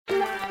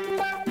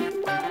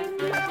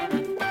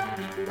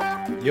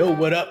Yo,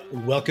 what up?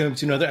 Welcome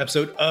to another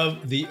episode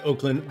of the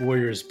Oakland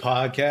Warriors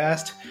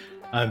podcast.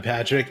 I'm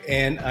Patrick,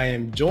 and I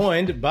am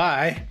joined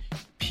by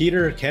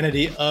Peter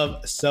Kennedy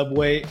of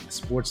Subway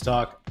Sports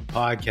Talk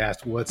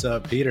podcast. What's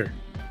up, Peter?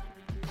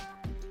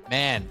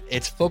 Man,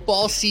 it's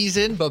football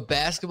season, but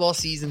basketball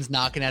season's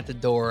knocking at the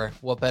door.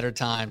 What better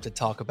time to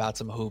talk about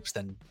some hoops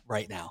than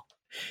right now?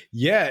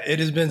 Yeah, it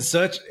has been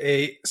such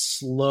a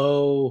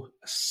slow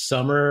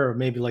summer, or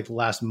maybe like the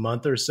last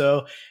month or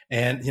so.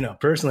 And,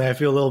 personally, I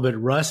feel a little bit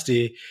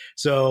rusty.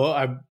 So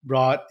I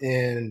brought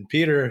in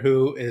Peter,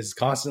 who is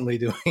constantly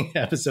doing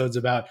episodes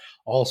about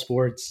all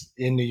sports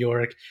in New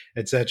York,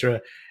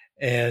 etc.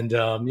 And,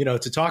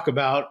 to talk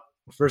about,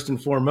 first and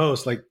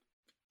foremost, like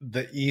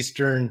the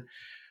Eastern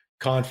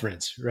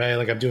Conference, right?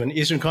 Like I'm doing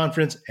Eastern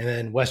Conference and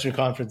then Western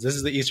Conference. This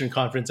is the Eastern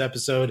Conference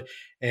episode.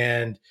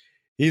 And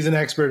he's an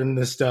expert in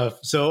this stuff.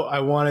 So I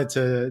wanted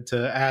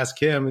to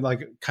ask him,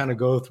 like, kind of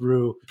go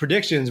through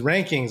predictions,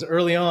 rankings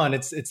early on.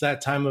 It's that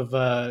time of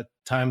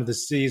the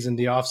season,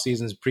 the off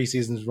seasons,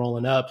 preseason's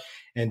rolling up,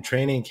 and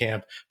training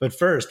camp. But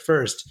first,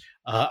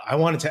 I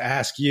wanted to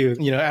ask you,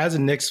 as a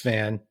Knicks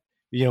fan,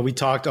 we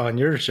talked on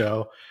your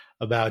show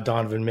about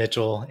Donovan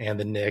Mitchell and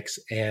the Knicks,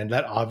 and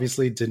that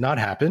obviously did not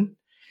happen.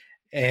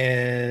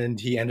 And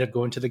he ended up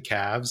going to the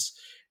Cavs.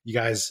 You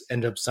guys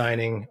end up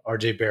signing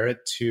RJ Barrett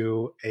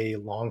to a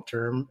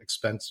long-term,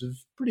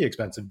 pretty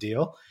expensive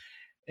deal.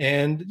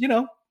 And,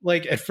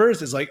 at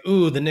first it's like,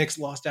 ooh, the Knicks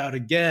lost out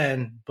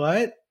again,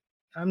 but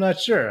I'm not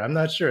sure.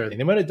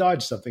 They might have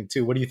dodged something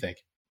too. What do you think?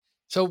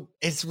 So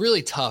it's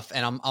really tough,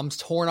 and I'm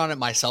torn on it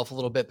myself a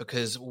little bit,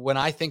 because when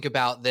I think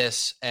about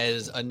this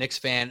as a Knicks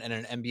fan and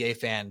an NBA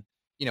fan,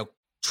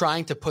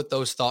 trying to put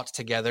those thoughts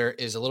together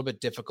is a little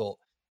bit difficult.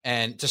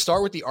 And to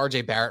start with the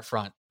RJ Barrett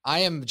front,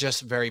 I am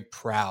just very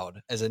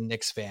proud as a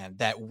Knicks fan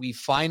that we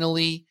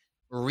finally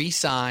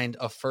re-signed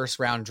a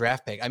first-round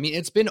draft pick. I mean,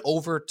 it's been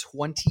over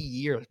 20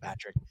 years,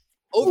 Patrick.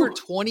 Over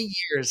 20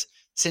 years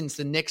since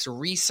the Knicks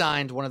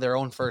re-signed one of their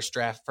own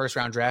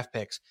first-round draft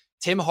picks.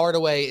 Tim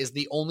Hardaway is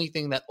the only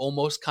thing that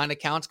almost kind of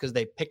counts, because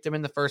they picked him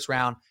in the first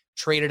round,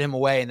 traded him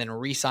away, and then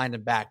re-signed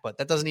him back. But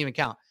that doesn't even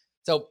count.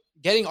 So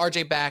getting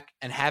RJ back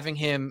and having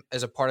him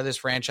as a part of this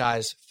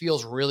franchise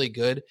feels really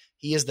good.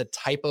 He is the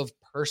type of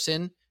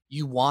person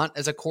you want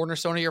as a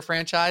cornerstone of your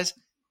franchise.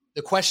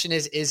 The question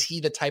is he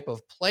the type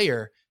of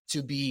player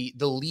to be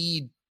the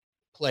lead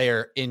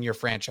player in your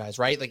franchise,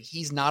 right? Like,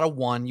 he's not a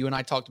one. You and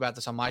I talked about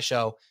this on my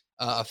show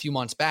a few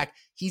months back.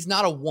 He's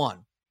not a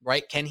one,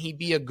 right? Can he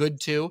be a good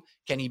two?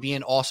 Can he be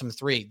an awesome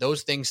three?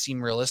 Those things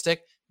seem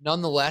realistic.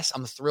 Nonetheless,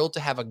 I'm thrilled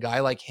to have a guy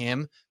like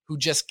him who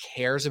just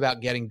cares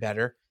about getting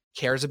better,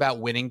 cares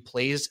about winning,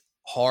 plays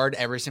hard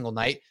every single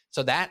night.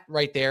 So that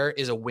right there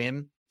is a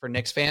win for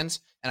Knicks fans.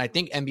 And I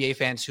think NBA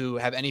fans who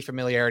have any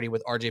familiarity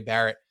with RJ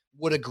Barrett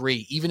would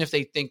agree, even if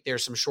they think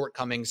there's some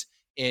shortcomings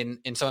in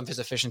some of his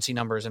efficiency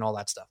numbers and all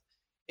that stuff.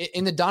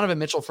 In the Donovan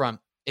Mitchell front,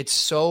 it's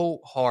so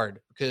hard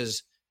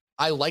because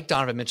I like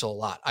Donovan Mitchell a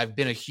lot. I've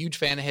been a huge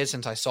fan of his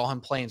since I saw him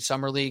play in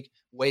Summer League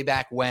way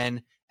back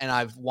when, and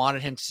I've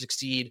wanted him to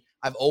succeed.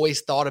 I've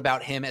always thought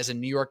about him as a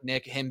New York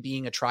Knick, him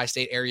being a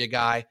tri-state area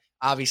guy.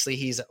 Obviously,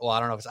 I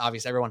don't know if it's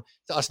obvious. To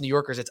us New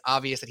Yorkers, it's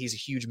obvious that he's a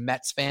huge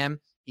Mets fan.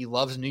 He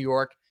loves New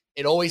York.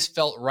 It always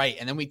felt right.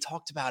 And then we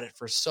talked about it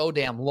for so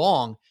damn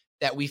long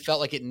that we felt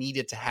like it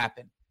needed to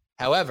happen.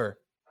 However,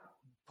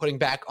 putting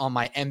back on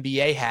my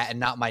NBA hat and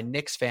not my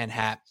Knicks fan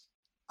hat,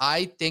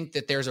 I think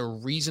that there's a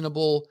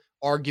reasonable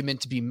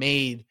argument to be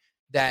made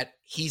that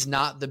he's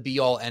not the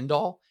be-all,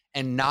 end-all,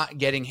 and not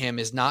getting him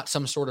is not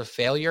some sort of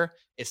failure.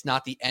 It's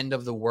not the end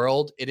of the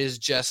world. It is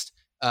just,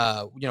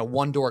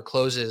 one door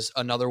closes,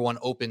 another one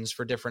opens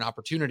for different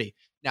opportunity.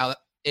 Now,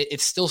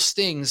 it still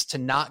stings to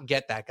not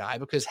get that guy,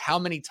 because how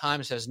many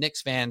times has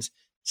Knicks fans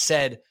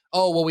said,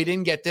 oh, well, we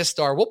didn't get this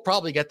star, we'll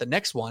probably get the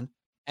next one,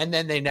 and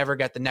then they never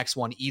get the next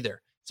one either.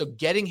 So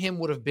getting him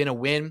would have been a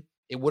win.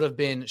 It would have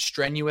been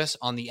strenuous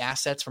on the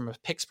assets from a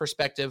picks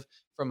perspective,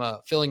 from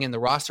a filling in the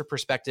roster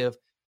perspective,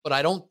 but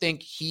I don't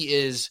think he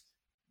is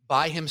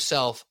by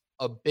himself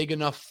a big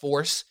enough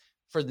force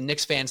for the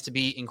Knicks fans to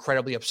be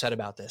incredibly upset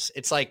about this.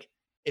 It's like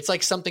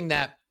something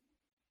that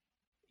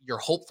you're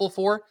hopeful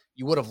for,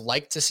 you would have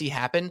liked to see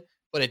happen,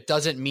 but it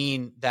doesn't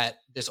mean that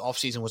this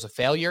offseason was a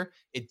failure.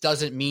 It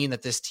doesn't mean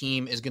that this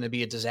team is going to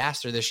be a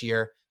disaster this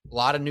year. A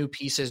lot of new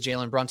pieces,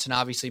 Jalen Brunson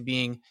obviously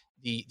being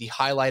the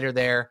highlighter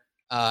there.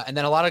 And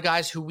then a lot of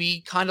guys who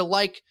we kind of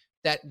like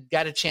that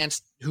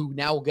who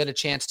now will get a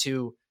chance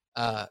to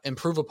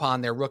improve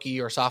upon their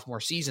rookie or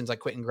sophomore seasons, like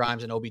Quentin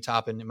Grimes and Obi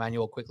Toppin,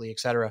 Emmanuel Quickly, et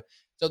cetera.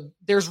 So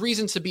there's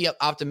reasons to be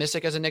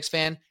optimistic as a Knicks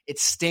fan. It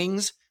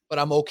stings, but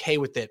I'm okay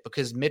with it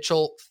because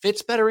Mitchell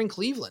fits better in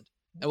Cleveland.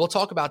 And we'll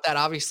talk about that,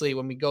 obviously,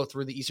 when we go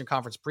through the Eastern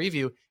Conference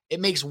preview. It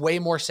makes way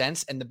more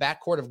sense, and the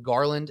backcourt of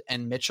Garland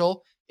and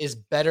Mitchell is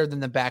better than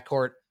the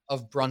backcourt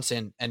of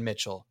Brunson and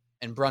Mitchell,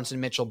 and Brunson,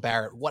 Mitchell,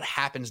 Barrett. What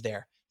happens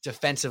there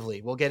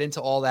defensively? We'll get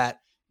into all that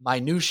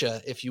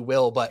minutia, if you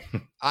will, but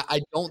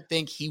I don't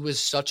think he was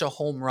such a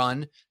home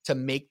run to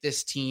make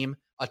this team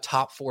a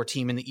top 4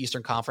 team in the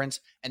Eastern Conference.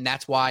 And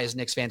that's why, as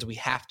Knicks fans, we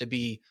have to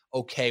be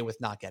okay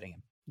with not getting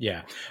him.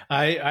 Yeah,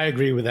 I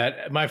agree with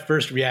that. My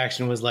first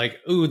reaction was like,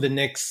 ooh, the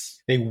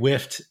Knicks, they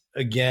whiffed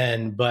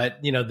again. But,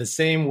 the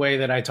same way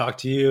that I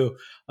talked to you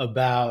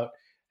about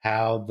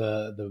how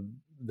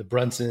the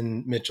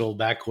Brunson Mitchell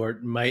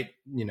backcourt might,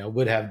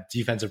 would have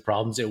defensive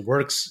problems. It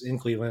works in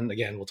Cleveland.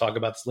 Again, we'll talk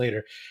about this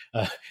later.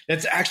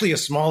 That's actually a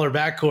smaller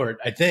backcourt,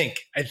 I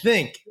think,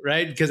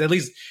 right? Because at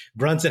least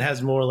Brunson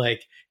has more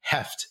like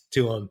heft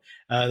to him.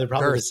 They're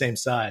probably the same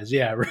size.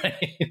 Yeah,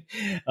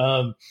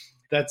 right.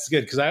 That's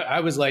good. Because I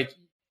was like,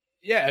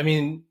 yeah, I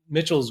mean,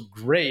 Mitchell's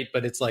great,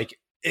 but it's like,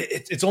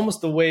 it's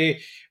almost the way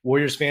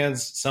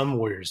some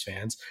Warriors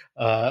fans,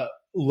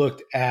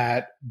 looked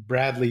at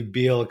Bradley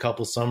Beal a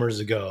couple summers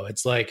ago.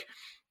 It's like,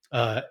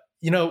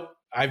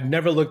 I've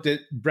never looked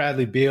at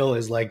Bradley Beal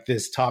as like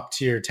this top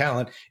tier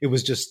talent. It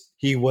was just,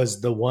 he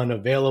was the one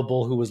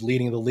available who was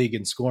leading the league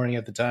in scoring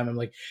at the time. I'm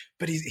like,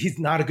 but he's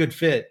not a good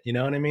fit. You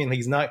know what I mean? Like,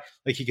 he's not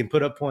like, he can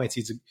put up points.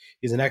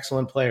 He's an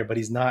excellent player, but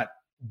he's not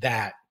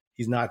that.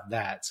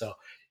 So,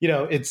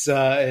 it's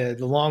the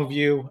long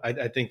view.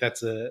 I think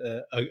that's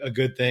a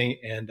good thing.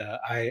 And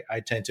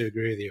I tend to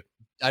agree with you.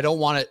 I don't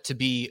want it to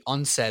be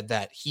unsaid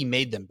that he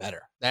made them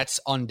better. That's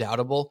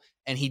undoubtable.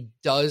 And he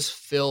does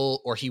fill,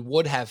 or he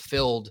would have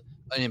filled,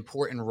 an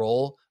important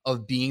role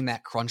of being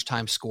that crunch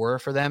time scorer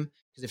for them.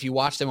 Because if you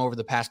watch them over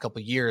the past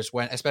couple of years,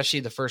 especially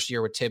the first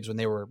year with Tibbs, when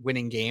they were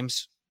winning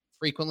games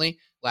frequently,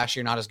 last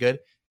year not as good,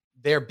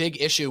 their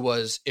big issue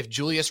was if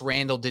Julius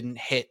Randle didn't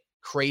hit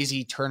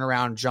crazy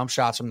turnaround jump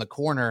shots from the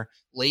corner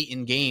late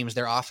in games,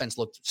 their offense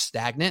looked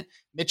stagnant.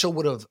 Mitchell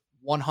would have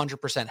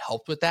 100%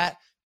 helped with that,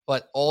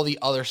 but all the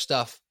other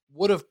stuff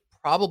would have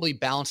probably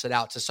balanced it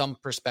out to some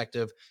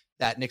perspective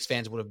that Knicks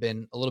fans would have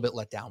been a little bit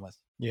let down with.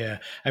 Yeah.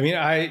 I mean,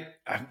 I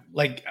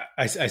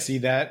see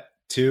that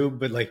too,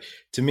 but like,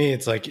 to me,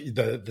 it's like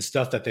the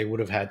stuff that they would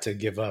have had to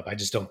give up. I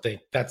just don't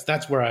think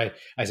that's where I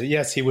say,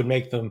 yes, he would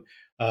make them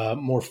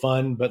more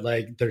fun, but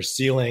like their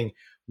ceiling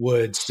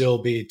would still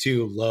be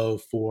too low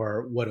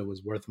for what it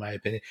was worth, in my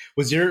opinion.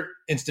 Was your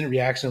instant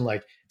reaction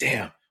like,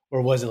 damn,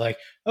 or was it like,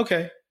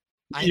 okay,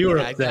 you were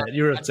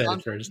upset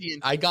at first?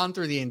 I'd gone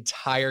through the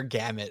entire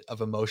gamut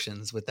of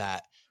emotions with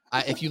that.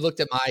 If you looked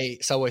at my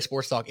Subway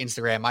Sports Talk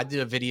Instagram, I did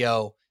a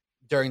video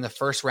during the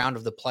first round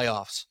of the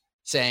playoffs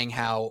saying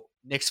how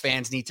Knicks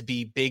fans need to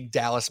be big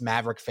Dallas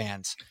Maverick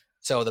fans.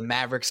 So the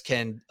Mavericks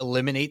can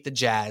eliminate the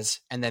Jazz,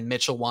 and then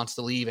Mitchell wants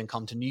to leave and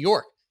come to New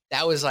York.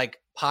 That was like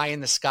pie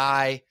in the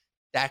sky.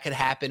 That could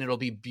happen. It'll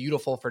be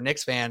beautiful for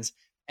Knicks fans.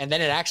 And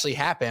then it actually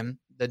happened.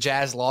 The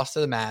Jazz lost to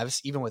the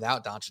Mavs, even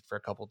without Doncic for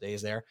a couple of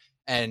days there.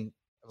 And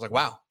I was like,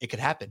 wow, it could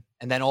happen.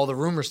 And then all the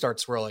rumors start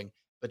swirling.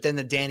 But then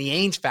the Danny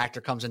Ainge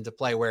factor comes into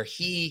play, where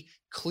he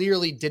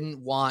clearly didn't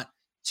want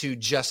to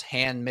just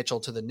hand Mitchell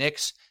to the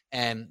Knicks.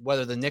 And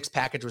whether the Knicks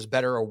package was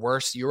better or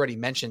worse, you already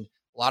mentioned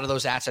a lot of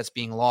those assets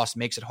being lost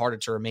makes it harder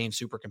to remain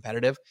super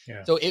competitive.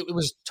 Yeah. So it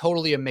was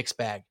totally a mixed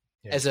bag.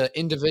 Yeah. As an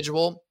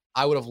individual,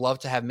 I would have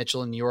loved to have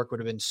Mitchell in New York. Would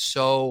have been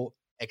so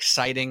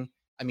exciting.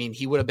 I mean,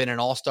 he would have been an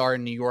all-star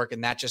in New York,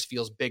 and that just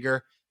feels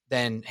bigger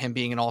than him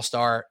being an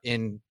all-star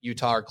in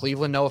Utah or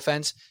Cleveland, no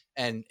offense.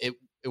 And it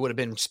would have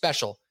been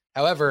special.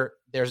 However,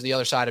 there's the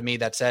other side of me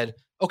that said,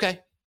 okay,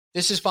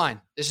 this is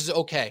fine. This is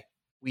okay.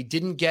 We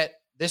didn't get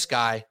this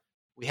guy.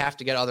 We have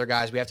to get other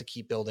guys. We have to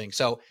keep building.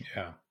 So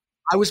yeah,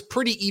 I was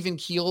pretty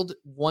even-keeled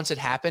once it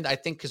happened, I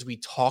think, because we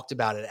talked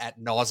about it ad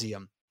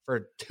nauseum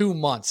for 2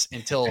 months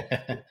until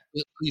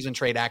the Cleveland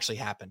trade actually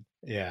happened.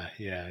 Yeah.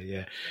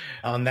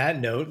 On that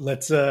note,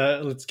 let's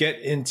get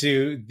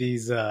into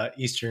these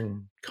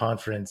Eastern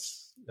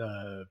Conference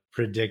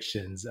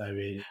predictions. I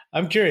mean,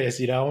 I'm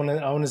curious. I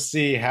want to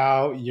see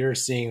how you're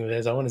seeing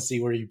this. I want to see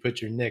where you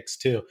put your Knicks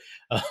too.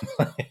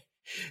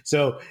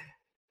 So,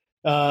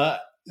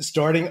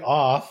 starting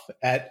off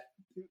at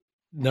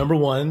number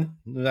one,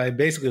 I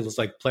basically looks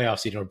like playoff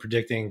seeding, or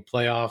predicting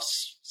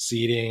playoffs,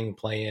 seeding,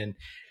 play-in.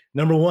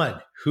 Number one,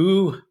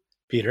 who,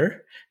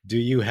 Peter, do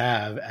you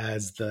have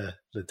as the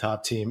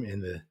top team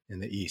in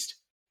the East?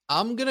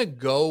 I'm gonna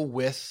go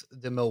with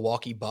the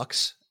Milwaukee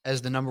Bucks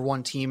as the number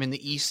one team in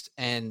the East,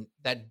 and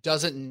that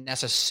doesn't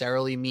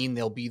necessarily mean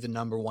they'll be the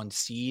number one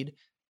seed.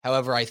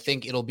 However, I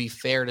think it'll be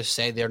fair to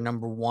say they're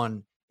number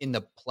one in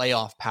the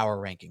playoff power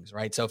rankings,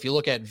 right? So if you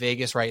look at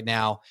Vegas right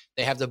now,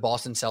 they have the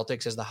Boston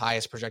Celtics as the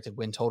highest projected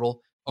win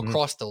total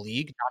across the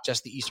league, not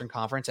just the Eastern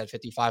Conference at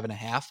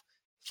 55.5,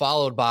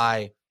 followed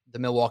by the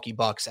Milwaukee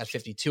Bucks at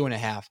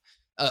 52.5.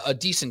 A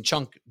decent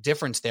chunk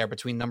difference there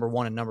between number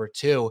one and number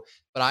two.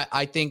 But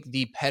I think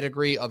the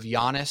pedigree of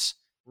Giannis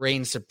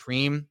reigns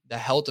supreme. The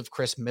health of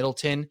Chris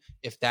Middleton,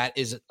 if that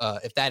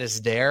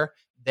is there,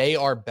 they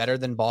are better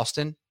than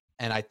Boston.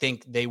 And I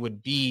think they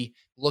would be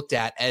looked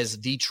at as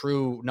the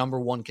true number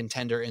one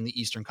contender in the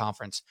Eastern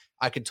Conference.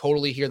 I could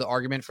totally hear the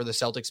argument for the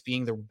Celtics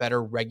being the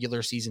better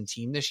regular season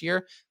team this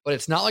year, but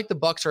it's not like the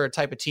Bucks are a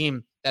type of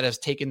team that has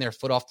taken their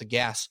foot off the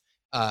gas,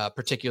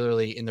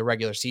 particularly in the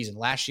regular season.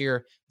 Last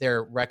year,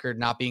 their record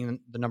not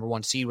being the number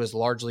one seed was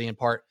largely in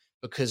part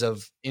because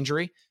of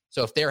injury.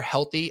 So if they're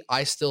healthy,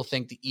 I still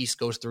think the East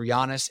goes through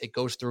Giannis, it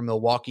goes through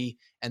Milwaukee,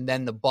 and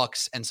then the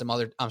Bucks and the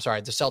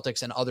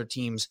Celtics and other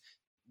teams,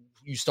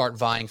 you start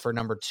vying for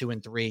number 2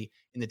 and 3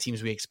 in the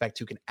teams we expect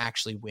who can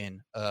actually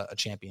win a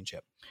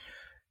championship.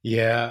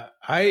 Yeah,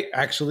 I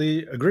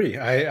actually agree.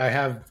 I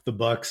have the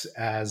Bucks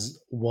as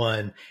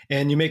 1,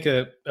 and you make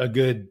a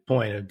good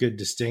point, a good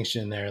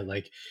distinction there.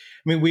 Like,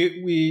 I mean,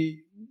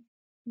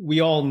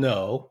 we all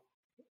know,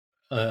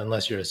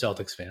 unless you're a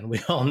Celtics fan, we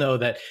all know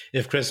that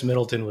if Chris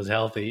Middleton was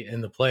healthy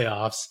in the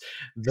playoffs,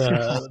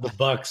 the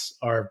Bucks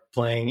are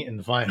playing in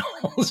the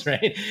finals,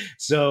 right?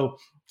 So,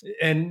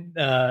 and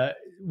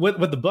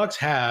what the Bucks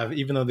have,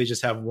 even though they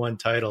just have 1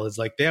 title, is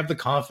like they have the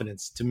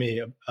confidence, to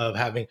me, of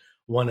having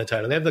won a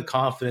title. They have the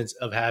confidence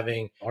of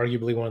having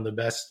arguably one of the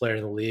best players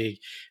in the league.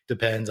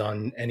 Depends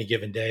on any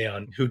given day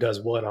on who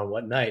does what on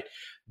what night,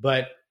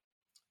 but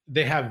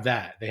they have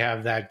that. They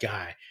have that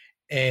guy,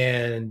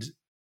 and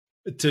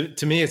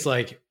to me, it's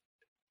like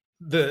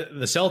the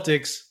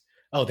Celtics.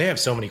 Oh, they have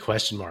so many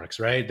question marks,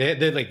 right? They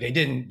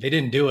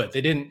didn't do it.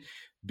 They didn't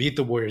beat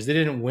the Warriors. They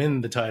didn't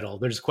win the title.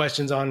 There's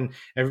questions on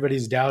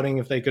everybody's doubting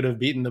if they could have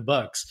beaten the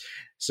Bucks.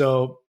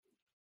 So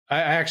I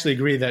actually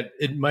agree that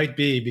it might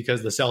be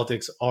because the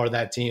Celtics are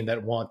that team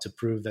that want to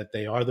prove that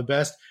they are the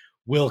best,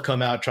 will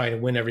come out trying to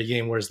win every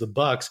game, whereas the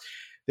Bucks,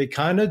 they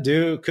kind of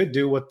could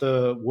do what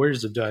the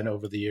Warriors have done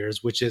over the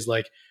years, which is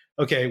like,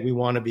 okay, we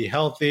want to be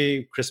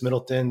healthy. Chris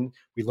Middleton,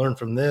 we learn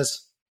from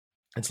this.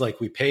 It's like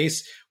we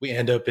pace, we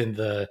end up in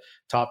the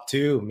top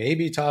 2,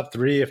 maybe top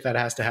 3 if that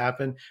has to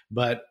happen,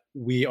 but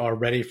we are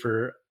ready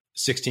for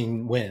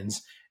 16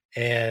 wins.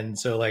 And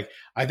so, like,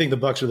 I think the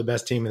Bucks are the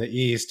best team in the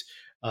East.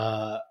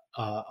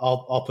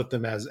 I'll put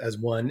them as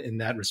 1 in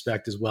that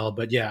respect as well.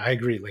 But yeah, I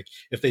agree. Like,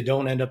 if they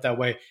don't end up that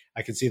way,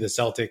 I could see the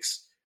Celtics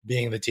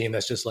being the team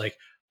that's just like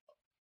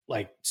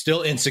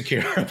still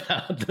insecure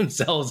about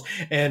themselves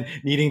and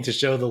needing to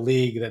show the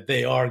league that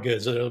they are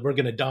good. So we're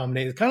going to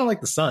dominate. It's kind of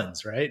like the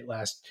Suns, right?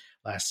 Last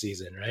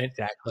season, right?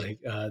 Exactly.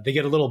 Like they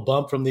get a little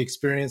bump from the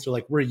experience. They're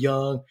like, we're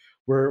young,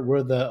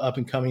 we're the up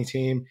and coming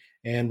team,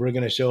 and we're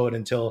going to show it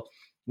until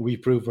we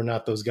prove we're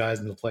not those guys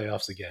in the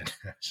playoffs again.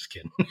 Just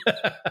kidding.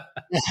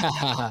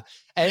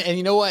 and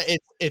you know what?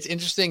 It's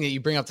interesting that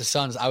you bring up the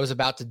Suns. I was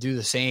about to do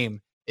the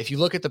same. If you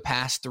look at the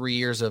past 3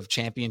 years of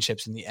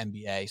championships in the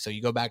NBA, so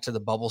you go back to the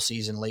bubble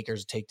season,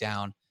 Lakers take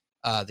down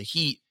the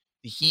Heat.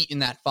 The Heat in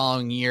that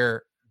following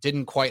year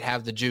didn't quite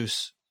have the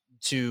juice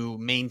to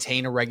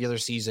maintain a regular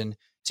season,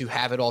 to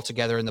have it all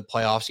together in the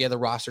playoffs. Yeah, the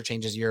roster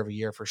changes year over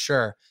year for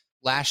sure.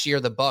 Last year,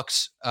 this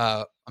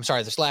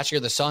last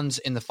year, the Suns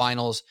in the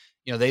finals,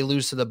 they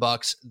lose to the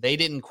Bucks. They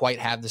didn't quite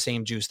have the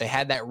same juice. They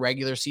had that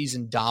regular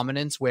season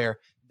dominance where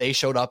they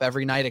showed up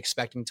every night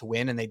expecting to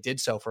win, and they did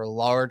so for a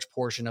large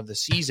portion of the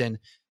season.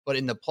 But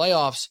in the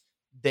playoffs,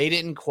 they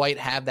didn't quite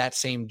have that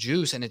same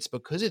juice, and it's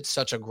because it's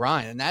such a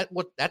grind. And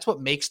that's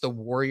what makes the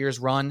Warriors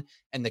run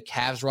and the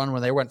Cavs run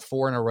when they went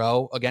 4 in a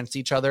row against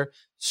each other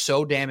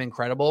so damn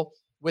incredible,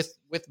 with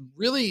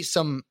really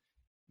some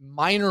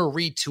minor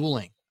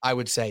retooling, I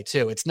would say,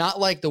 too. It's not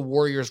like the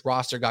Warriors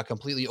roster got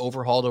completely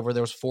overhauled over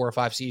those 4 or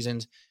 5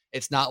 seasons.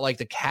 It's not like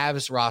the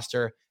Cavs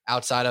roster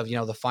outside of,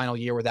 the final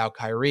year without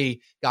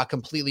Kyrie got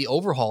completely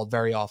overhauled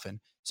very often.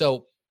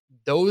 So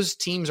those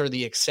teams are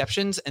the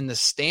exceptions, and the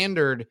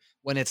standard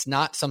when it's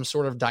not some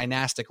sort of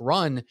dynastic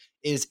run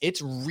is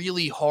it's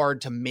really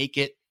hard to make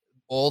it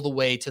all the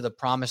way to the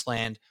promised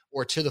land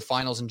or to the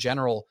finals in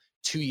general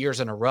 2 years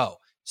in a row.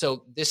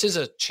 So this is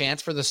a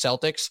chance for the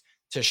Celtics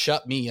to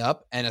shut me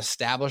up and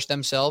establish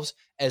themselves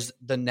as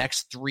the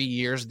next 3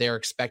 years they're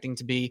expecting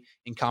to be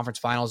in conference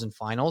finals and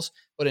finals.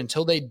 But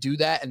until they do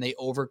that and they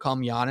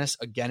overcome Giannis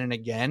again and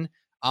again,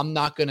 I'm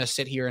not going to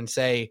sit here and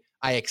say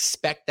I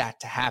expect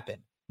that to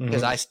happen,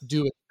 because I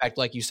do expect,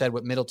 like you said,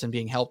 with Middleton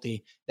being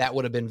healthy, that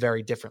would have been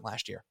very different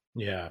last year.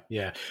 Yeah.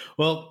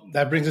 Well,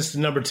 that brings us to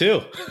number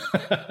 2.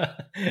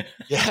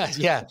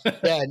 Yeah.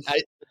 And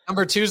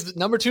number two's the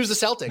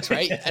Celtics,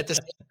 right? Yeah. At the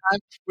same time,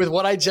 with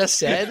what I just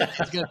said,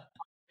 it's going to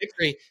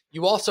victory.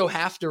 You also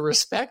have to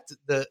respect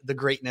the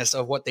greatness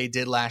of what they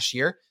did last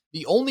year.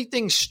 The only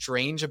thing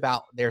strange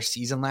about their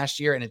season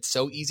last year, and it's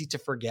so easy to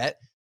forget,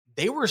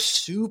 they were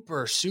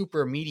super,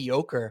 super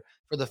mediocre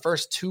for the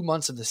first 2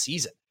 months of the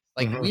season.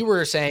 Like we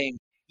were saying,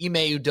 Ime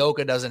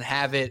Udoka doesn't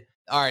have it.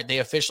 All right, they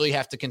officially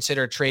have to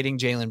consider trading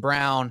Jaylen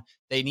Brown.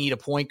 They need a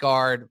point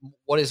guard.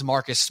 What is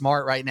Marcus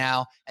Smart right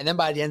now? And then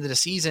by the end of the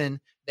season,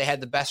 they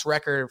had the best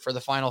record for the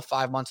final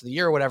 5 months of the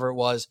year or whatever it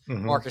was.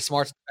 Marcus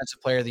Smart's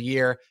defensive player of the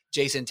year.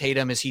 Jason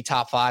Tatum, is he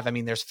top 5? I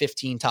mean, there's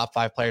 15 top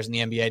 5 players in the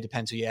NBA.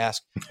 Depends who you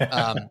ask.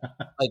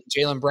 Like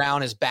Jaylen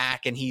Brown is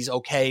back and he's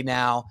okay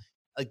now.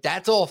 Like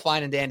that's all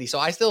fine and dandy. So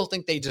I still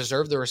think they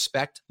deserve the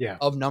respect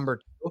of number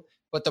 2.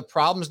 But the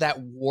problems that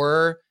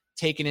were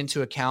taken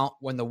into account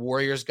when the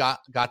Warriors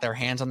got their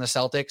hands on the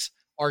Celtics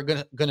are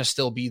gonna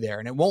still be there.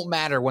 And it won't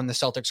matter when the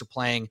Celtics are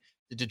playing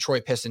the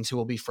Detroit Pistons, who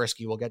will be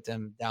frisky. We'll get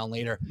them down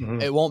later.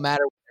 It won't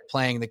matter when they're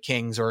playing the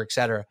Kings or et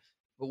cetera.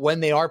 But when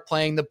they are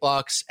playing the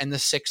Bucks and the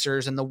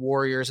Sixers and the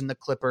Warriors and the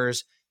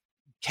Clippers,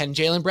 can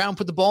Jaylen Brown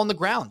put the ball on the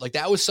ground? Like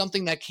that was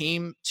something that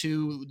came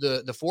to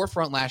the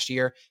forefront last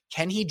year.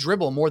 Can he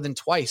dribble more than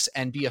twice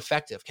and be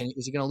effective?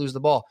 Is he going to lose the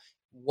ball?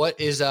 What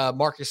is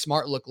Marcus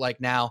Smart look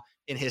like now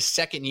in his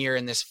second year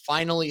in this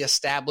finally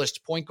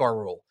established point guard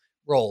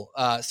role?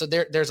 So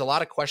there's a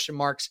lot of question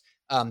marks.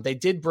 They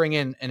did bring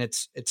in, and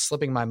it's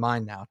slipping my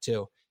mind now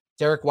too,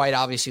 Derek White,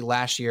 obviously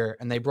last year,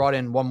 and they brought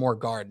in one more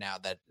guard now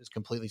that is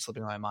completely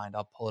slipping my mind.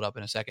 I'll pull it up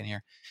in a second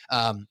here.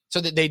 So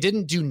that they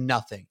didn't do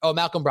nothing. Oh,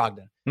 Malcolm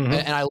Brogdon. Mm-hmm.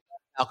 And I love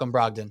Malcolm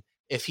Brogdon.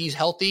 If he's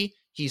healthy,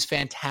 he's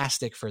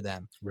fantastic for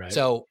them. Right.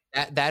 So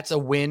that's a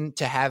win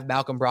to have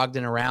Malcolm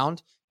Brogdon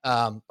around.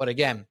 But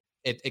again,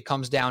 it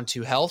comes down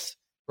to health.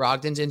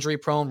 Brogdon's injury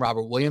prone.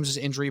 Robert Williams is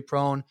injury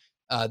prone.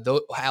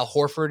 Though Al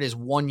Horford is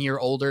 1 year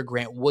older.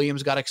 Grant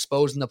Williams got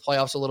exposed in the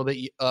playoffs a little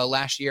bit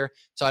last year.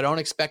 So I don't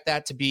expect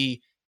that to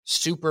be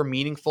super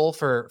meaningful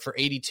for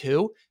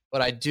 82,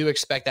 but I do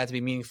expect that to be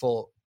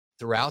meaningful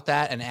throughout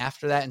that and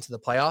after that into the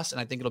playoffs.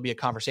 And I think it'll be a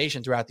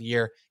conversation throughout the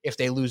year if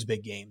they lose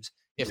big games.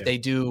 If they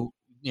do,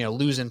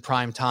 lose in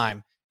prime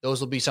time,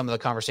 those will be some of the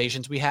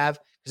conversations we have,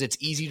 because it's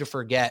easy to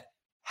forget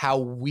how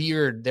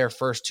weird their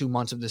first 2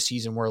 months of the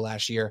season were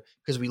last year,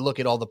 because we look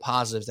at all the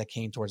positives that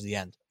came towards the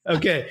end.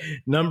 Okay.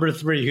 Number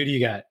 3, who do you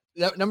got?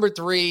 Number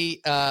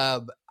 3,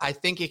 I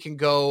think it can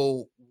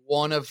go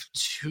one of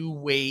two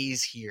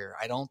ways here.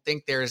 I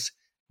think there's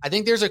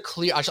a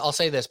clear, I'll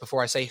say this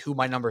before I say who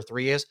my number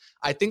 3 is.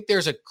 I think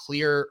there's a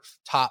clear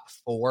top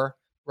 4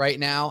 right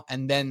now.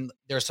 And then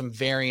there's some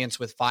variance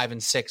with 5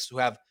 and 6 who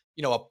have,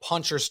 a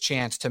puncher's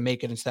chance to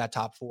make it into that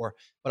top 4.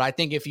 But I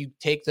think if you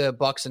take the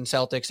Bucks and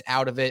Celtics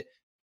out of it,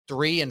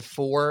 3 and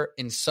 4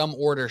 in some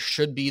order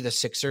should be the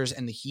Sixers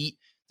and the Heat.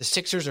 The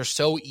Sixers are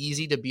so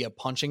easy to be a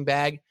punching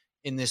bag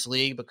in this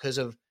league because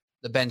of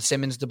the Ben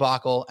Simmons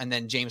debacle, and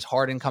then James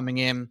Harden coming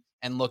in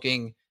and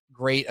looking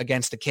great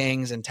against the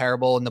Kings and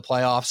terrible in the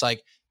playoffs.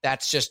 Like,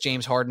 that's just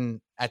James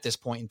Harden at this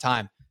point in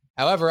time.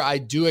 However, I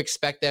do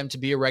expect them to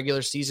be a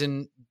regular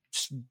season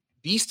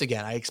beast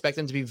again. I expect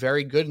them to be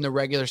very good in the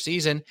regular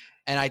season,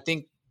 and I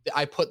think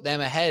I put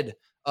them ahead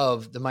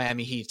of the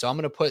Miami Heat. So I'm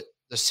going to put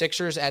the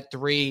Sixers at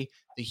 3,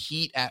 the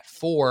Heat at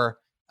 4,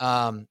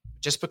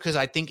 just because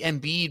I think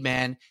Embiid,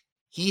 man,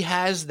 he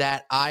has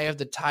that eye of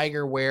the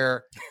tiger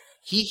where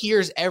he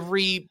hears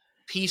every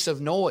piece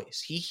of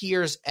noise. He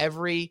hears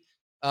every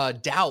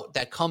doubt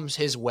that comes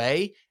his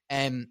way,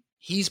 and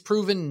he's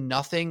proven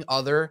nothing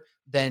other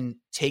than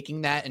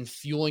taking that and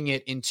fueling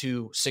it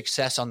into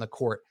success on the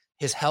court.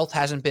 His health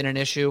hasn't been an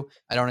issue.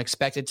 I don't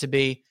expect it to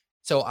be.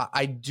 So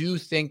I do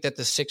think that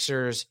the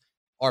Sixers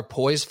are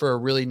poised for a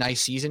really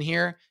nice season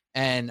here.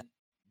 And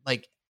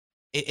like,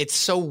 it's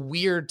so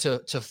weird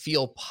to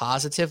feel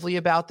positively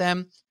about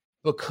them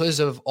because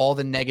of all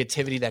the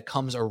negativity that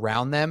comes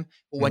around them.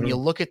 But when you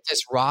look at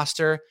this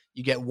roster,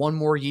 you get one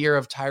more year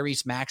of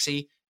Tyrese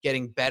Maxey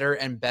getting better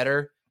and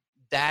better.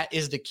 That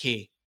is the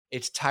key.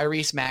 It's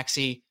Tyrese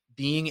Maxey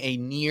being a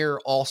near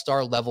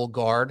all-star level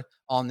guard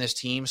on this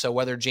team. So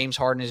whether James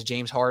Harden is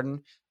James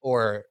Harden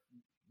or,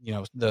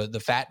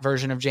 the fat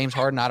version of James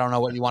Harden, I don't know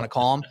what you want to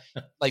call him,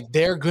 like,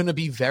 they're going to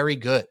be very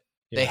good.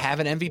 Yeah. They have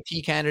an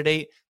MVP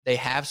candidate. They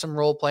have some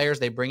role players.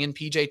 They bring in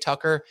PJ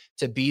Tucker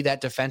to be that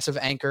defensive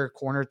anchor,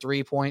 corner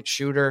 3-point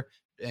shooter,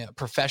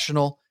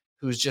 professional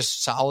who's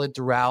just solid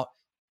throughout.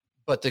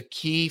 But the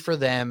key for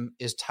them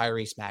is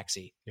Tyrese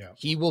Maxey. Yeah.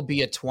 He will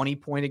be a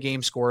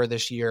 20-point-a-game scorer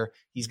this year.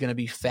 He's going to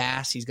be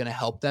fast. He's going to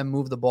help them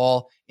move the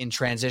ball in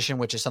transition,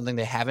 which is something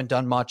they haven't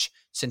done much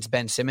since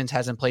Ben Simmons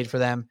hasn't played for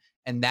them.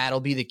 And that'll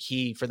be the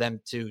key for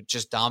them to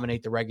just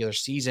dominate the regular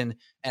season.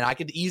 And I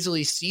could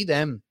easily see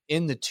them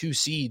in the 2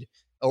 seed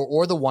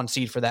or the 1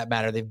 seed for that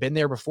matter. They've been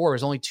there before. It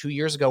was only 2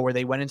 years ago where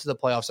they went into the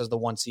playoffs as the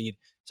 1 seed.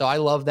 So I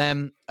love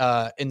them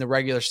in the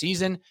regular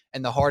season,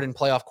 and the Harden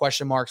playoff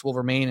question marks will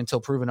remain until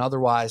proven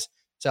otherwise.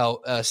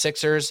 So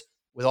Sixers,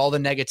 with all the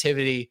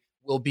negativity,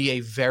 will be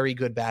a very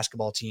good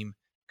basketball team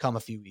come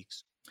a few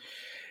weeks.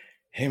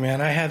 Hey,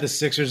 man, I had the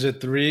Sixers at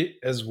 3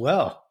 as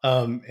well,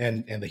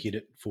 and the Heat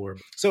at 4.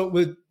 So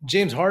with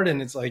James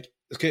Harden, it's like,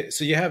 okay,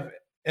 so you have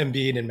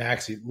Embiid and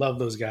Maxey. Love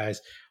those guys.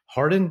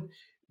 Harden,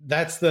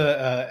 that's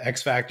the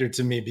X factor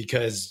to me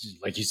because,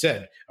 like you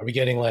said, are we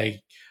getting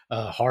like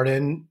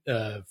Harden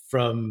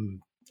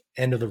from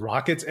end of the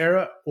Rockets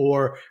era,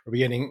 or are we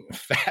getting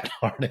fat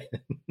Harden?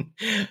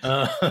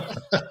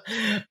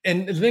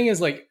 And the thing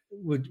is, like,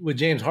 with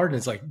James Harden,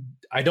 it's like,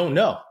 I don't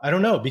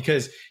know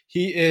because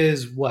he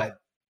is what,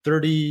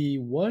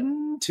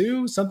 31,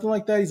 2, something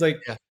like that. He's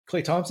like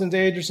Klay Thompson's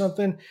age or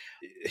something.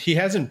 He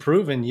hasn't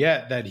proven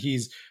yet that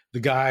he's the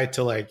guy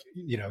to, like,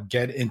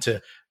 get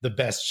into the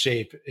best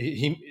shape.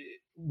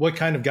 What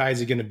kind of guy is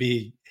he going to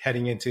be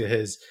heading into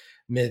his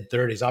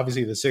mid-30s?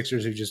 Obviously, the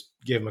Sixers, who just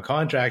gave him a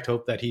contract,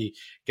 hope that he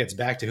gets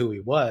back to who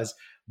he was.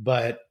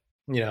 But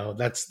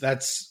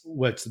that's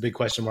what's the big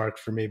question mark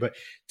for me. But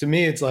to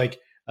me, it's like,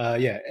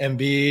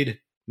 Embiid,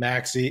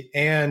 Maxey,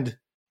 and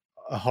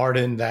a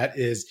Harden that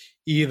is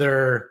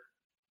either,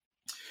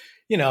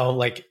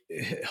 like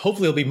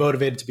hopefully he'll be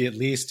motivated to be at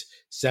least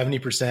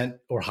 70%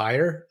 or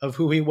higher of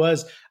who he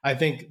was. I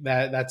think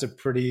that that's a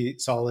pretty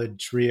solid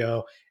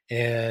trio.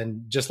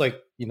 And just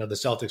like, the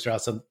Celtics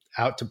are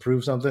out to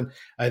prove something,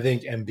 I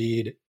think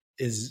Embiid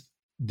is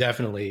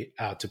definitely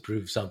out to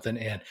prove something.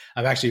 And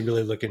I'm actually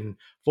really looking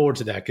forward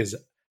to that because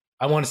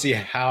I want to see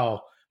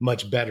how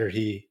much better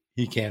he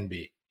can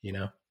be,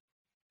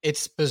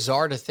 It's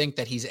bizarre to think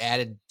that he's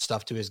added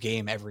stuff to his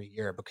game every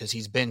year because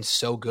he's been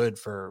so good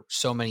for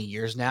so many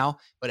years now.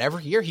 But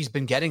every year he's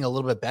been getting a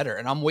little bit better.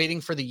 And I'm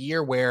waiting for the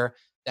year where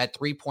that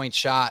 3-point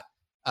shot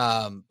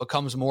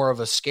becomes more of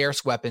a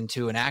scarce weapon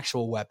to an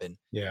actual weapon,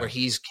 where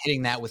he's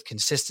hitting that with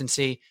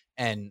consistency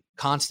and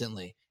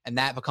constantly. And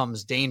that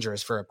becomes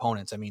dangerous for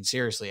opponents. I mean,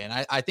 seriously.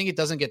 And I think it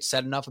doesn't get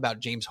said enough about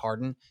James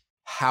Harden,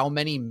 how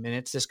many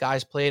minutes this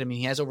guy's played. I mean,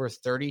 he has over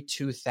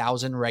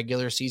 32,000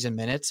 regular season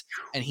minutes,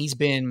 and he's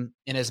been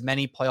in as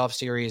many playoff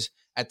series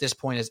at this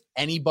point as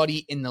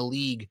anybody in the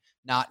league,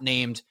 not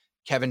named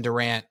Kevin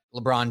Durant,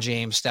 LeBron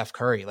James, Steph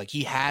Curry. Like,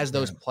 he has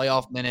those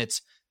playoff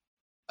minutes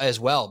as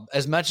well,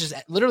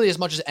 literally as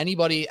much as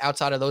anybody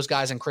outside of those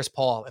guys and Chris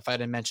Paul, if I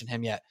didn't mention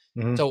him yet.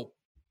 Mm-hmm. So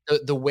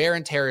the wear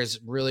and tear is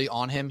really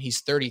on him.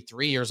 He's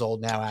 33 years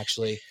old now,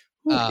 actually.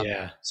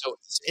 So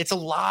it's a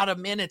lot of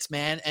minutes,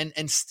 man.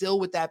 And still,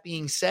 with that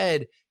being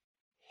said,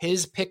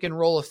 his pick and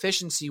roll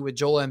efficiency with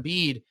Joel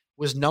Embiid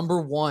was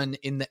number 1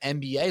 in the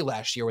NBA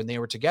last year when they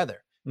were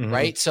together. Mm-hmm.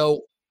 Right.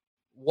 So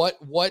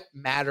what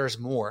matters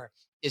more?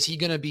 Is he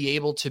going to be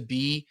able to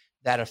be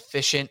that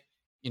efficient,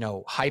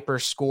 hyper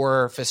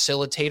scorer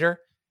facilitator,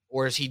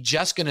 or is he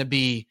just going to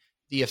be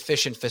the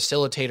efficient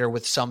facilitator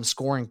with some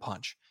scoring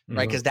punch? Mm-hmm.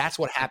 Right. Because that's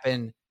what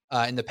happened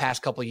in the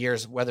past couple of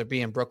years, whether it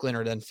be in Brooklyn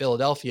or then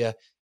Philadelphia.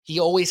 He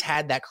always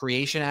had that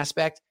creation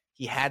aspect.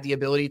 He had the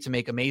ability to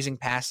make amazing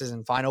passes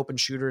and find open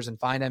shooters and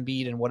find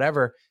Embiid and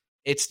whatever.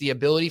 It's the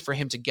ability for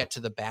him to get to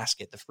the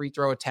basket. The free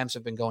throw attempts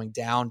have been going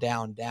down,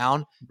 down,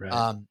 down.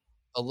 Right.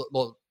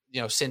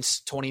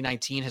 Since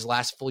 2019, his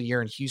last full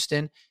year in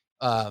Houston.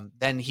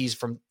 Then he's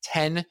from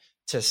 10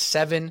 to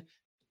 7,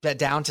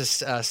 down to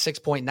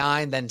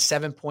 6.9, then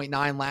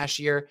 7.9 last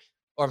year.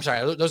 Or I'm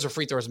sorry, those are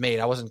free throws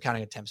made. I wasn't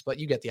counting attempts, but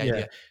you get the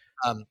idea.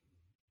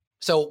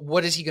 So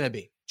what is he going to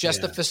be?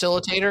 Just a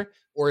facilitator,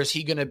 or is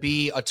he going to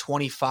be a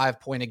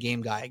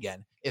 25-point-a-game guy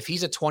again? If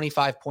he's a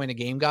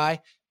 25-point-a-game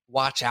guy,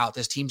 watch out.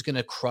 This team's going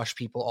to crush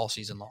people all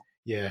season long.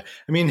 Yeah.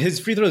 I mean, his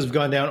free throws have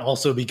gone down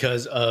also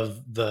because of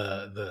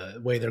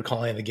the way they're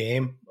calling the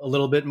game a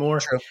little bit more.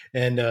 True.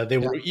 And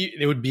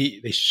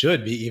they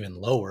should be even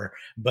lower,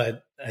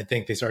 but I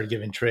think they started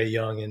giving Trae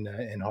Young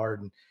and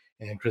Harden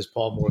and Chris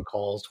Paul more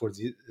calls towards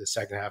the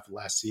second half of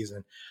last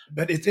season.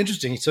 But it's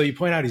interesting. So you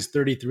point out he's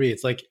 33.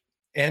 It's like,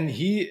 and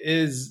he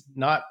is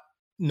not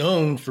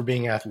known for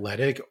being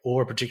athletic,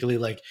 or particularly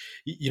like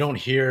you don't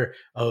hear,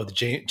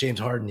 James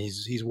Harden,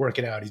 he's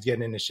working out, he's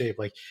getting into shape.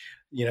 Like,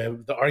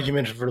 the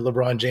argument for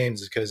LeBron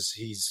James is because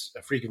he's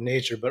a freak of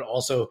nature, but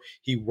also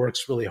he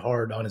works really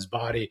hard on his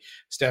body.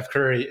 Steph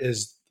Curry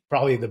is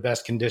probably the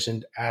best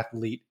conditioned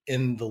athlete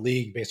in the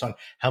league based on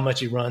how much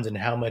he runs and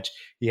how much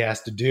he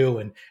has to do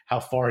and how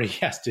far he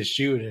has to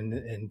shoot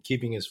and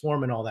keeping his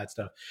form and all that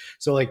stuff.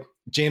 So like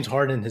James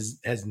Harden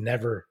has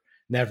never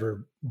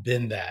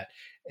been that.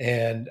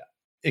 And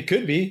it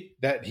could be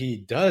that he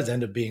does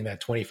end up being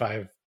that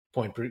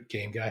 25-point per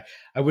game guy.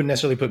 I wouldn't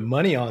necessarily put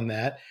money on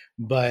that,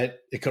 but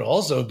it could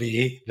also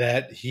be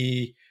that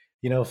he,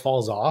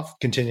 falls off,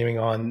 continuing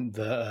on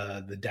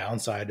the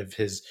downside of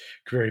his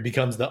career. He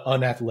becomes the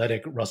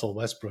unathletic Russell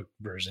Westbrook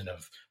version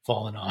of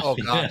falling off. Oh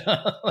God.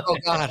 Oh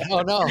God.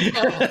 Oh no.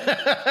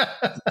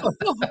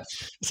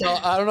 So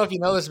I don't know if you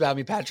know this about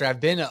me, Patrick. I've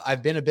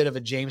been a bit of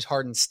a James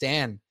Harden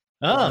stan.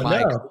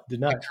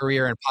 My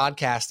career in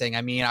podcasting.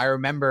 I mean, I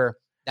remember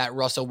that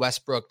Russell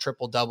Westbrook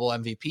triple-double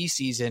MVP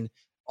season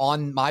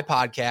on my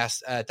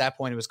podcast. At that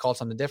point, it was called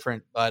something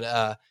different,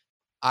 but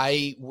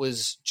I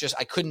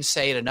couldn't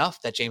say it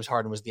enough that James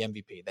Harden was the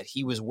MVP, that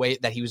he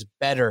was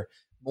better,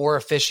 more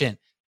efficient,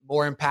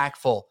 more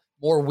impactful,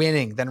 more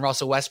winning than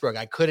Russell Westbrook.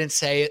 I couldn't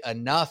say it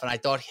enough, and I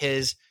thought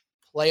his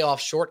playoff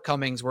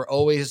shortcomings were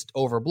always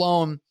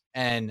overblown,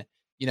 and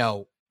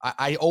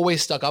I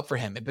always stuck up for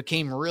him. It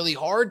became really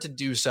hard to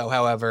do so,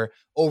 however,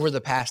 over the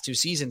past 2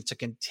 seasons to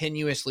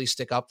continuously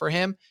stick up for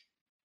him.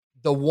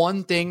 The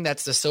one thing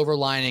that's the silver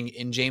lining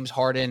in James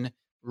Harden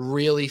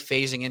really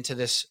phasing into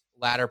this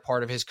latter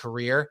part of his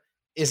career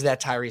is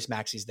that Tyrese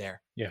Maxey's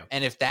there. Yeah.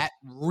 And if that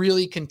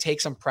really can take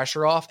some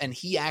pressure off and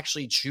he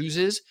actually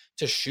chooses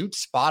to shoot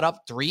spot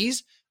up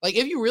threes, like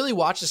if you really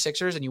watch the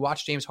Sixers and you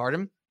watch James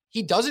Harden,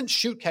 he doesn't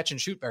catch and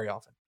shoot very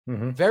often.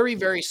 Mm-hmm. Very,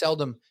 very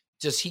seldom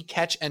does he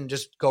catch and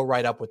just go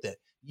right up with it.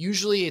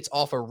 Usually it's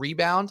off a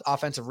rebound,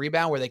 offensive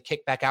rebound, where they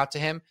kick back out to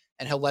him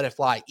and he'll let it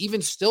fly.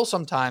 Even still,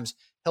 sometimes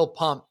he'll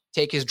pump,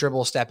 take his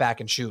dribble, step back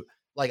and shoot.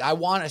 Like, I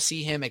want to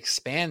see him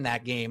expand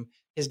that game.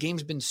 His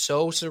game's been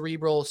so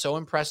cerebral, so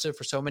impressive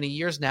for so many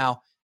years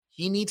now.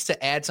 He needs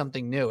to add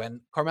something new.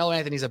 And Carmelo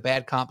Anthony's a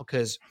bad comp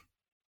because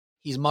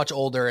he's much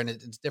older and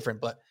it's different.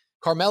 But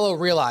Carmelo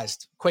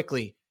realized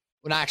quickly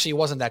Well, actually, it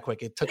wasn't that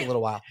quick. It took a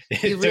little while.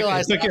 He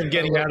it took him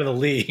getting out of the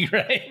league,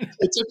 right?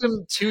 It took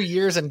him 2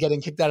 years and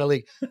getting kicked out of the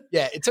league.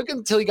 Yeah, it took him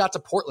until he got to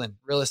Portland,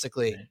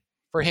 realistically,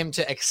 for him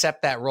to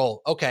accept that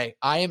role. Okay,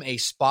 I am a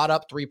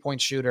spot-up three-point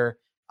shooter.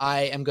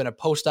 I am going to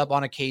post up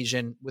on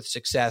occasion with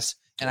success,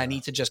 and I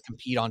need to just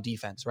compete on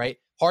defense, right?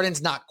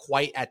 Harden's not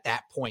quite at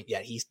that point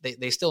yet.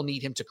 They still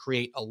need him to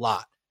create a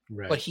lot.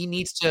 Right. But he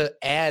needs to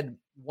add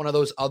one of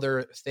those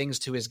other things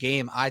to his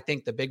game. I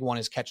think the big one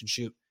is catch and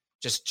shoot.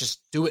 Just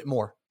do it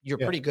more. You're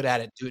pretty good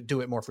at it.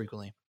 Do it more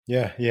frequently.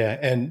 Yeah.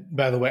 And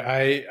by the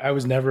way, I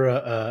was never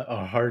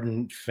a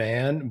Harden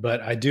fan,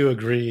 but I do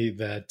agree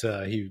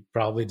that he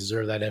probably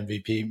deserved that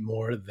MVP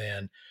more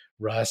than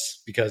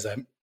Russ, because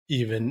I'm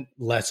even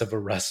less of a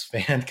Russ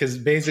fan, because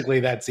basically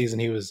that season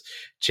he was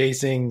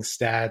chasing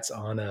stats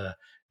on a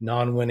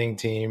non-winning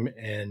team,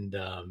 and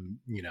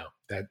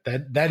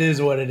that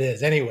is what it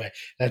is. Anyway,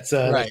 that's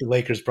the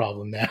Lakers'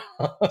 problem now.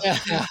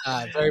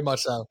 Very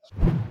much so.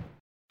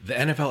 The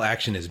NFL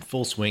action is in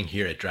full swing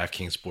here at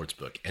DraftKings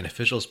Sportsbook, an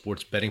official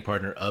sports betting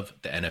partner of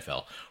the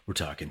NFL. We're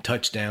talking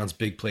touchdowns,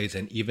 big plays,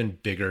 and even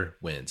bigger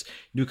wins.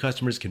 New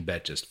customers can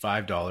bet just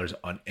 $5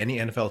 on any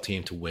NFL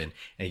team to win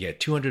and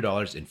get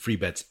 $200 in free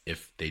bets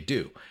if they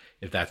do.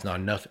 If that's not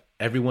enough,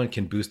 everyone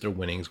can boost their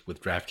winnings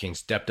with DraftKings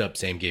stepped-up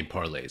same-game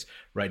parlays.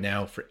 Right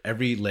now, for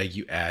every leg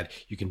you add,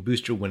 you can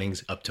boost your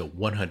winnings up to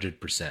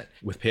 100%.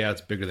 With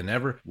payouts bigger than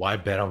ever, why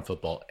bet on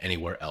football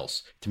anywhere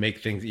else? To make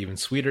things even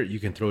sweeter,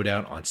 you can throw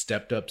down on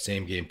stepped-up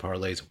same-game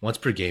parlays once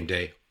per game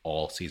day,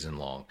 all season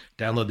long.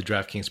 Download the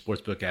DraftKings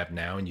Sportsbook app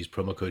now and use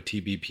promo code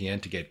TBPN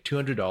to get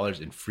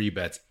 $200 in free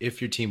bets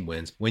if your team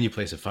wins when you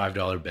place a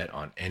 $5 bet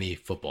on any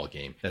football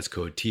game. That's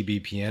code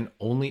TBPN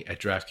only at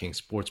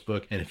DraftKings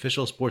Sportsbook, an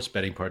official sports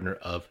betting partner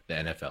of the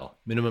NFL.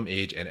 Minimum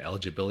age and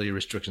eligibility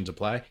restrictions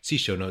apply. See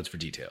show notes for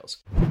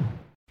details.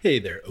 Hey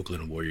there,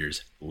 Oakland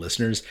Warriors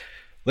listeners.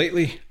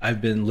 Lately,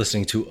 I've been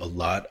listening to a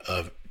lot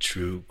of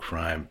true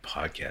crime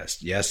podcasts.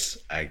 Yes,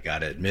 I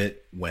gotta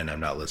admit, when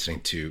I'm not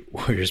listening to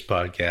Warriors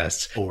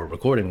podcasts or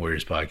recording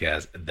Warriors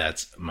podcasts,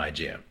 that's my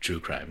jam, true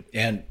crime.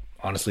 And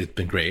honestly, it's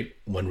been great.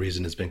 One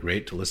reason it's been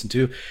great to listen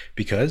to,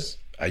 because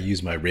I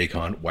use my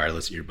Raycon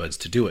wireless earbuds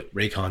to do it.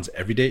 Raycon's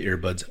everyday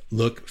earbuds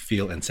look,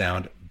 feel, and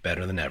sound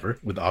better than ever.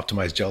 With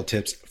optimized gel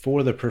tips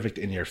for the perfect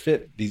in-ear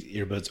fit, these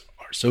earbuds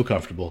are so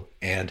comfortable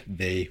and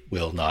they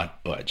will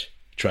not budge.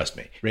 Trust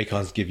me,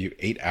 Raycons give you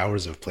 8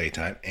 hours of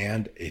playtime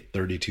and a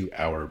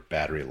 32-hour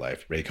battery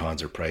life.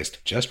 Raycons are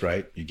priced just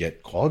right. You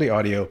get quality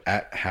audio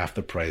at half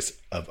the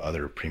price of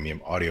other premium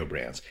audio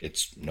brands.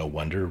 It's no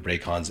wonder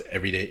Raycon's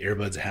everyday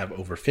earbuds have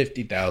over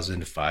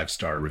 50,000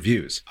 5-star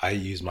reviews. I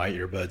use my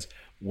earbuds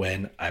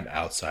when I'm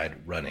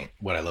outside running.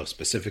 What I love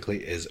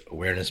specifically is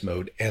awareness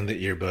mode and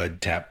the earbud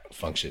tap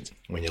functions.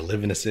 When you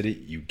live in a city,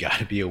 you got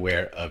to be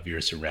aware of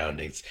your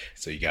surroundings.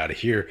 So you got to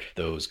hear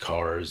those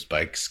cars,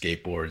 bikes,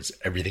 skateboards,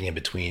 everything in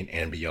between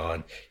and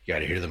beyond. You got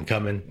to hear them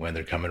coming when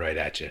they're coming right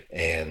at you.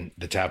 And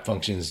the tap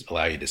functions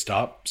allow you to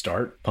stop,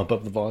 start, pump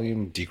up the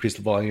volume, decrease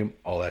the volume,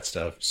 all that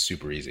stuff.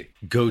 Super easy.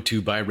 Go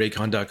to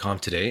buyraycon.com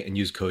today and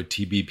use code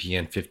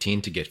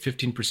TBPN15 to get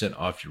 15%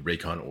 off your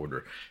Raycon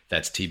order.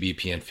 That's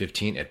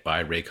TBPN15 at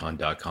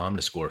buyraycon.com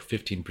to score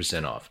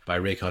 15% off.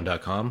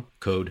 Buyraycon.com,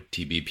 code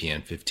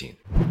TBPN15.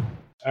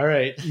 All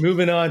right,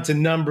 moving on to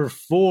number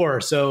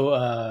 4.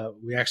 So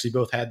we actually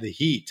both had the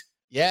Heat.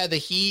 Yeah, the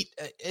Heat,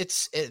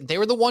 they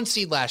were the 1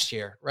 seed last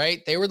year,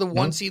 right? They were the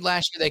 1 seed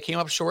last year. They came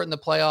up short in the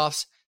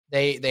playoffs.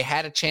 They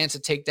had a chance to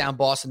take down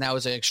Boston. That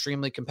was an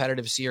extremely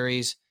competitive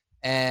series.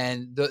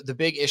 And the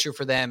big issue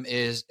for them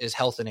is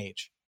health and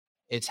age.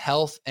 It's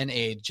health and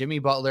age. Jimmy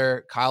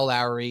Butler, Kyle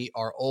Lowry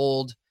are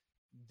old.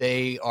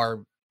 They're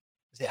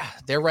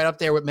right up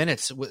there with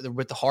minutes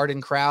with the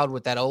Harden crowd,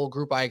 with that old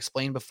group I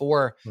explained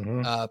before.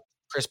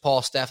 Chris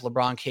Paul, Steph,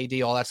 LeBron,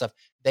 KD, all that stuff.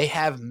 They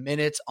have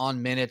minutes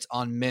on minutes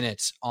on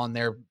minutes on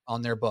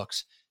their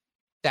books.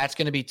 That's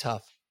going to be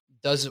tough.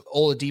 Does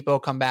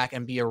Oladipo come back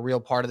and be a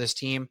real part of this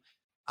team?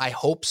 I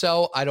hope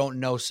so. I don't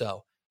know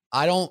so.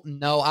 I don't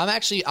know.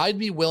 I'd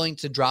be willing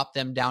to drop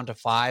them down to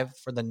 5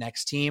 for the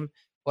next team.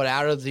 But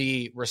out of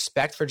the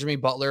respect for Jimmy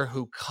Butler,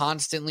 who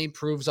constantly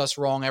proves us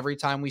wrong every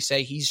time we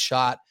say he's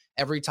shot,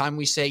 every time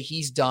we say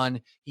he's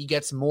done, he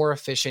gets more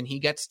efficient, he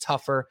gets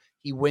tougher,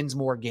 he wins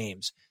more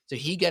games. So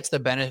he gets the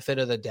benefit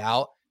of the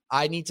doubt.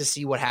 I need to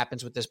see what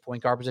happens with this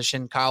point guard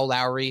position. Kyle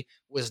Lowry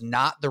was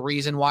not the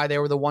reason why they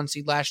were the 1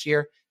 seed last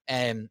year.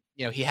 And,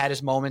 he had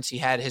his moments. He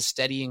had his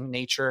steadying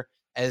nature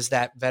as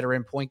that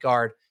veteran point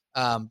guard.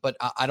 But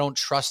I don't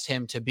trust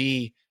him to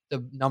be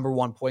the number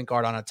 1 point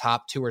guard on a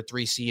top 2 or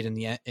 3 seed in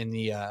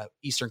the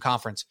Eastern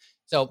Conference.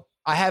 So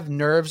I have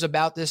nerves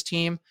about this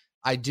team.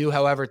 I do,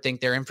 however, think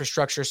their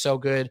infrastructure is so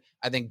good.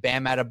 I think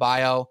Bam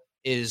Adebayo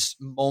is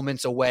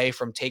moments away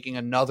from taking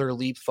another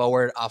leap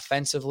forward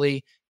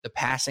offensively. The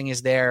passing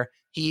is there.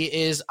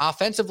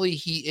 Offensively,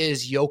 he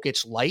is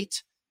Jokic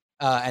light.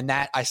 And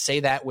that I say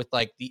that with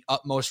like the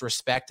utmost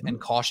respect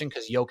and caution,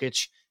 because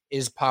Jokic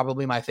is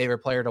probably my favorite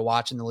player to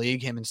watch in the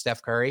league, him and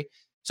Steph Curry.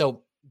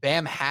 So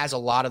Bam has a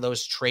lot of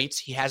those traits.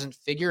 He hasn't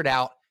figured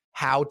out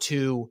how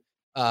to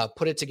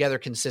put it together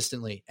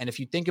consistently. And if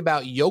you think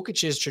about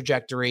Jokic's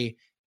trajectory,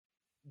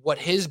 what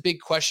his big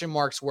question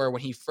marks were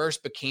when he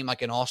first became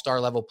like an all-star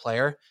level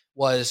player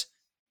was,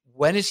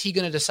 when is he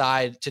going to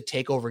decide to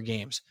take over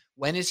games?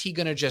 When is he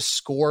going to just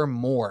score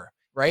more,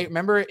 right?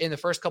 Remember in the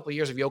first couple of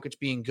years of Jokic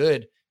being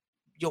good,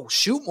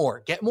 shoot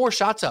more, get more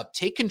shots up,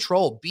 take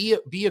control,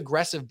 be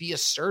aggressive, be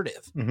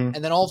assertive. Mm-hmm.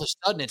 And then all of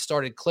a sudden it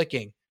started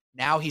clicking.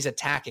 Now he's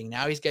attacking.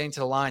 Now he's getting to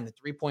the line, the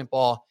 3-point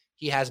ball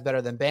he has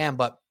better than Bam,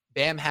 but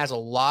Bam has a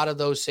lot of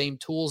those same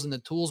tools in the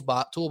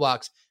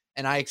toolbox.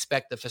 And I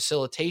expect the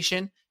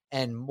facilitation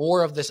and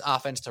more of this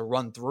offense to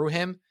run through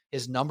him.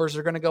 His numbers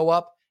are going to go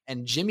up,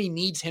 and Jimmy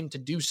needs him to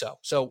do so.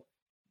 So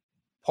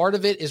part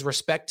of it is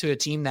respect to a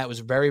team that was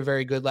very,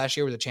 very good last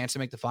year with a chance to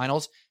make the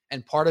finals.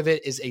 And part of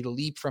it is a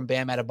leap from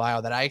Bam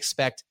Adebayo that I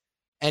expect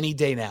any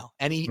day now,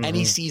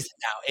 any season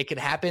now. It could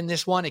happen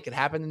this one. It could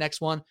happen the next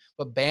one.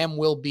 But Bam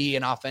will be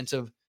an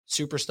offensive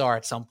superstar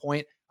at some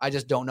point. I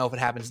just don't know if it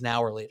happens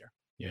now or later.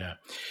 Yeah.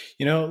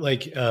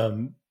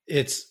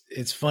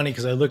 It's funny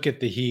because I look at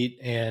the Heat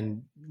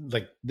and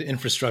like the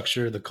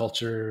infrastructure, the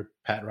culture,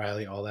 Pat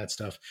Riley, all that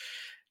stuff.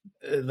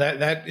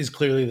 That is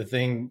clearly the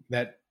thing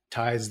that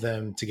ties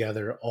them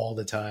together all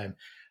the time.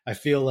 I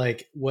feel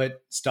like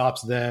what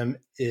stops them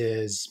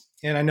is,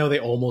 and I know they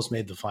almost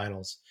made the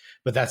finals,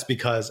 but that's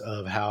because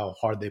of how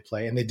hard they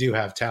play, and they do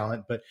have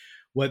talent. But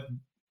what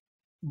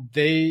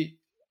they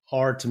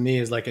are to me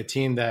is like a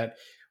team that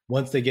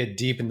once they get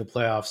deep in the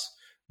playoffs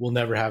will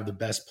never have the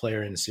best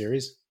player in the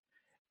series.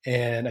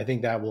 And I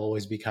think that will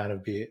always be kind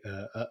of be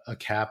a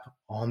cap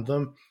on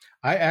them.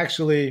 I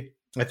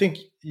think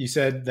you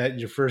said that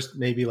your first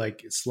maybe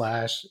like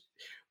slash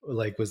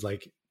like was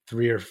like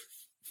 3 or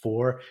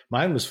 4.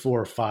 Mine was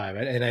 4 or 5.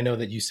 And I know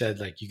that you said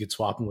like you could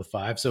swap them with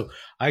 5. So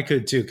I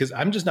could too, because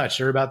I'm just not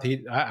sure about the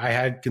Heat. I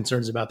had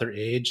concerns about their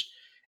age.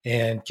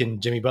 And can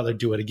Jimmy Butler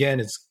do it again?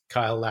 Is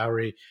Kyle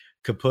Lowry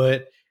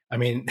kaput? I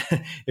mean,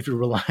 if you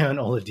rely on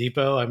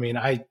Oladipo, I mean,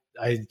 I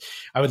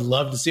would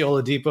love to see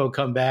Oladipo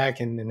come back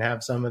and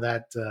have some of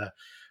that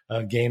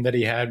game that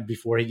he had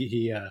before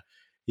he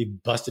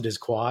busted his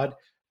quad,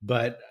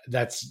 but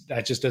that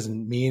just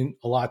doesn't mean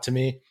a lot to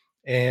me.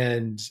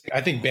 And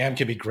I think Bam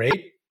can be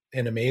great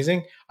and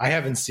amazing. I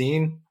haven't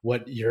seen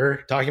what you're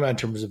talking about in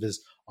terms of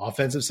his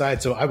offensive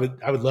side, so I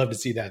would love to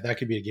see that. That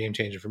could be a game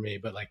changer for me.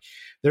 But like,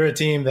 they're a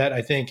team that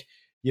I think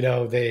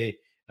they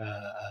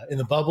in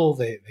the bubble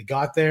they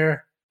got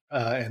there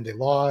and they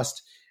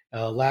lost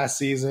last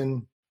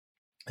season.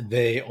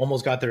 They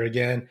almost got there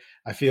again.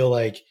 I feel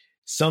like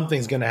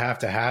something's going to have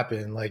to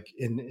happen. Like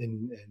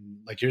in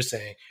like you're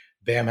saying,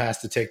 Bam has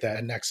to take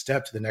that next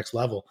step to the next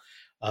level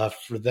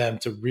for them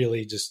to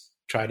really just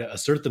try to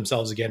assert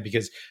themselves again,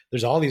 because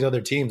there's all these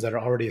other teams that are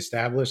already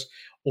established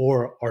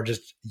or are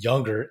just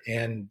younger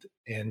and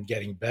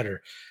getting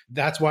better.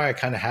 That's why I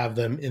kind of have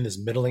them in this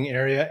middling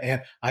area,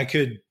 and I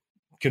could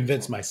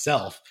convince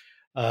myself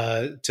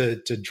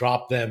to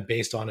drop them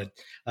based on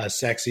a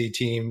sexy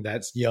team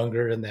that's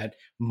younger and that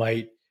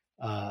might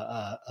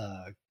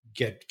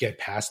get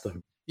past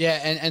them. Yeah,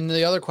 and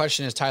the other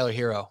question is Tyler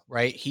Hero,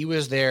 right? He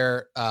was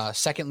their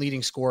second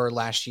leading scorer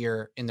last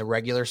year in the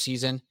regular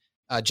season,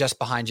 just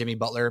behind Jimmy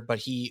Butler, but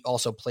he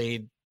also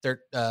played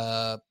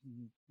 10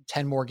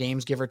 more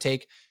games, give or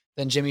take,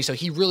 than Jimmy. So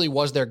he really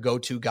was their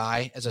go-to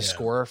guy as a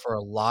scorer for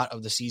a lot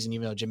of the season,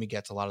 even though Jimmy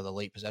gets a lot of the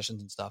late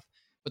possessions and stuff.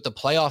 But the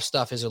playoff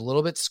stuff is a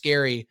little bit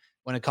scary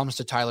when it comes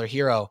to Tyler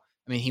Hero.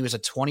 I mean, he was a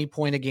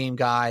 20-point-a-game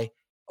guy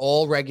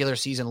all regular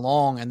season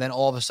long, and then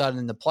all of a sudden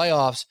in the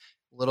playoffs,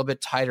 a little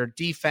bit tighter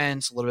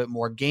defense, a little bit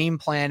more game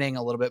planning,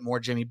 a little bit more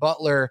Jimmy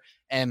Butler.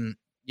 And,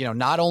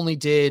 not only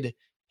did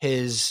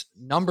his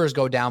numbers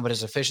go down, but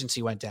his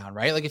efficiency went down,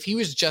 right? Like if he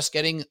was just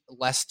getting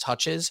less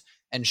touches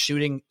and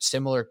shooting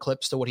similar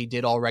clips to what he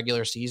did all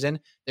regular season,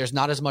 there's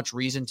not as much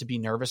reason to be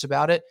nervous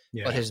about it.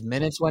 Yeah. But his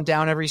minutes went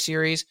down every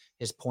series.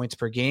 His points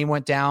per game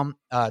went down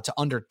to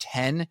under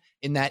 10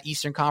 in that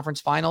Eastern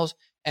Conference Finals.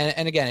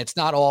 And again, it's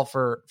not all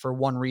for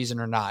one reason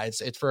or not.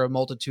 It's for a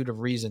multitude of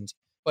reasons.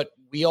 But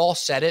we all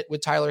said it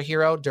with Tyler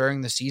Hero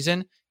during the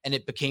season, and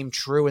it became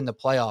true in the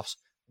playoffs.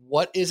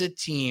 What is a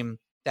team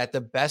that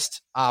the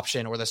best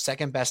option or the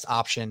second best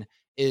option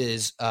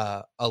is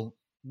a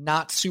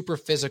not super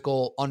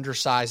physical,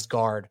 undersized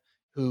guard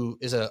who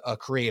is a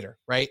creator,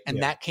 right?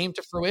 And that came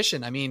to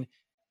fruition. I mean,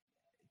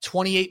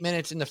 28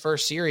 minutes in the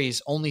first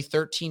series, only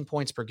 13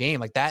 points per game.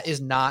 Like that is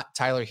not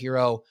Tyler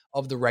Hero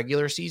of the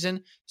regular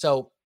season.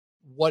 So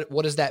what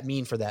does that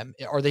mean for them?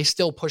 Are they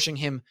still pushing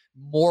him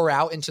more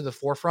out into the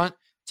forefront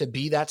to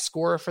be that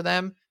scorer for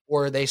them?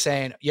 Or are they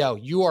saying,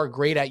 you are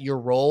great at your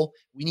role.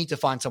 We need to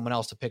find someone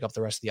else to pick up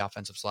the rest of the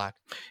offensive slack?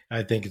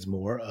 I think it's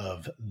more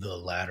of the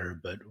latter,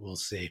 but we'll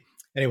see.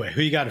 Anyway,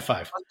 who you got at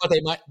 5? But they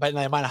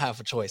might not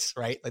have a choice,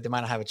 right? Like they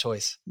might not have a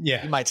choice.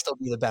 Yeah. He might still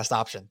be the best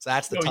option. So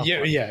that's the tough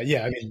part.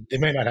 Yeah. I mean, they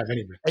may not have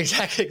anybody.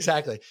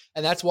 Exactly.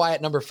 And that's why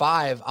at number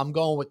 5, I'm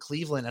going with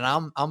Cleveland,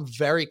 and I'm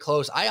very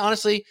close. I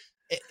honestly,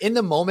 in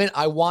the moment,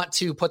 I want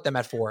to put them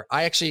at 4.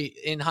 I actually,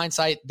 in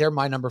hindsight, they're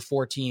my number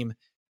 4 team.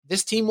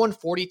 This team won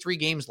 43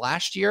 games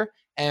last year,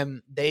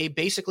 and they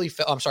basically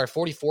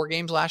 44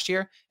 games last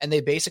year, and they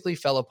basically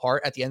fell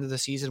apart at the end of the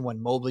season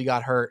when Mobley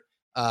got hurt.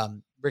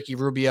 Ricky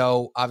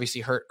Rubio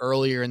obviously hurt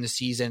earlier in the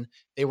season.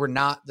 They were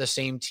not the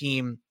same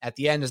team at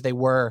the end as they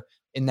were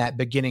in that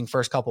beginning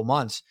first couple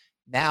months.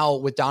 Now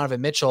with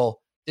Donovan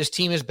Mitchell, this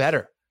team is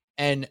better.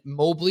 And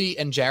Mobley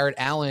and Jared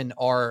Allen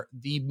are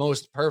the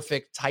most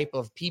perfect type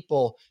of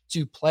people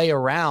to play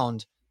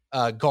around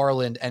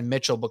Garland and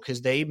Mitchell,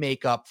 because they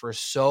make up for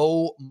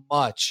so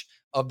much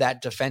of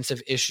that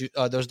defensive issue,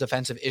 those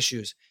defensive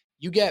issues.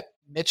 You get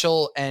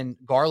Mitchell and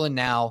Garland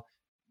now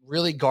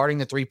really guarding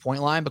the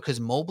 3-point line because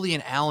Mobley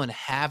and Allen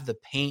have the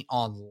paint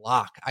on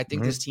lock. I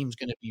think this team's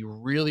going to be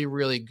really,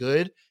 really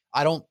good.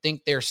 I don't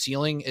think their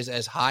ceiling is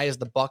as high as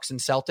the Bucks and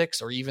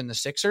Celtics or even the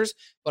Sixers,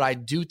 but I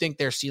do think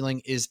their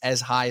ceiling is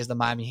as high as the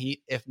Miami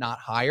Heat, if not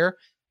higher.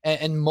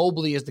 And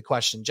Mobley is the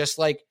question. Just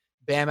like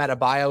Bam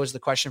Adebayo is the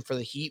question for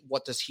the Heat.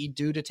 What does he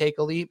do to take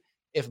a leap?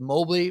 If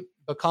Mobley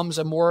becomes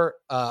a more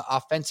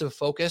offensive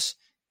focus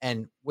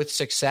and with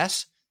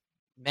success,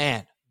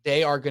 man,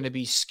 they are going to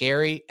be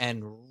scary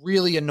and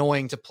really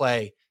annoying to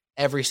play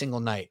every single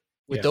night.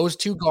 With those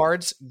two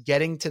guards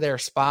getting to their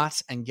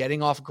spots and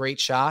getting off great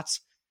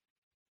shots,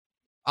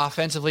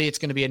 offensively, it's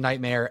going to be a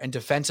nightmare. And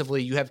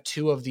defensively, you have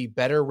two of the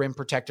better rim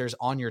protectors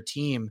on your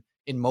team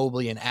in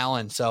Mobley and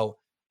Allen. So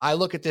I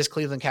look at this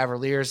Cleveland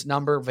Cavaliers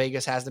number.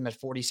 Vegas has them at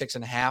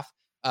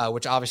 46.5,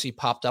 which obviously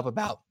popped up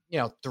about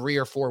 3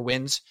 or 4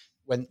 wins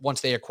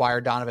once they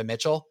acquired Donovan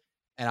Mitchell.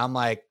 And I'm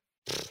like,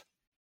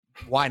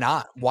 why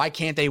not? Why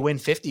can't they win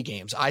 50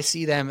 games? I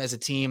see them as a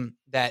team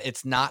that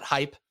it's not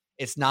hype.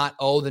 It's not,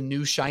 the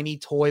new shiny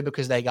toy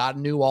because they got a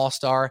new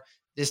all-star.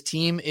 This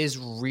team is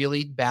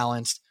really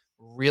balanced,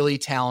 really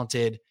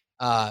talented.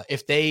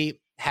 If they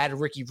had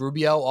Ricky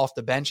Rubio off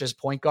the bench as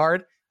point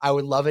guard, I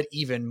would love it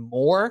even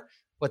more.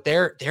 But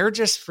they're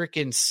just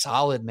freaking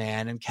solid,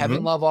 man. And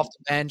Kevin Love off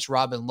the bench,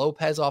 Robin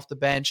Lopez off the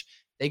bench.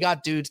 They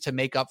got dudes to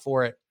make up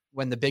for it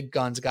when the big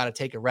guns got to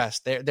take a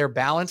rest. They're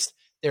balanced,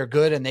 they're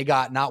good, and they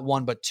got not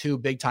 1 but 2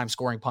 big time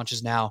scoring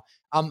punches now.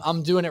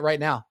 I'm doing it right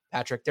now,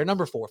 Patrick. They're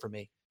number 4 for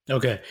me.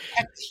 Okay.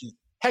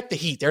 Heck the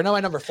Heat. They're now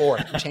my number 4.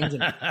 I'm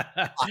changing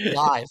it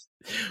live.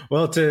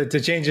 Well, to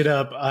change it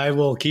up, I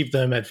will keep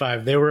them at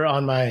 5. They were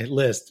on my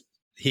list.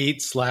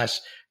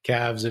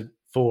 Heat/Cavs at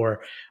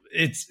 4.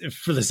 It's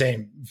for the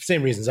same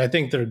reasons. I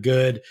think they're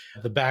good.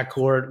 The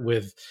backcourt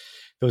with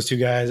those two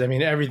guys. I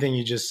mean, everything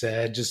you just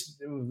said.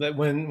 Just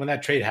when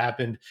that trade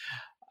happened,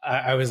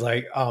 I was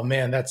like, oh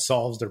man, that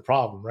solves their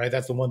problem, right?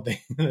 That's the one thing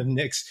the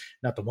Knicks,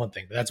 not the one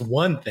thing, but that's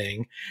one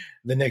thing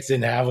the Knicks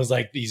didn't have was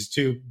like these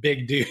two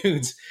big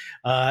dudes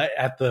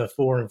at the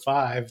 4 and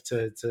 5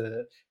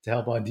 to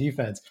help on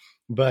defense.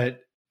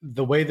 But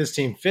the way this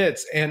team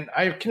fits, and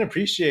I can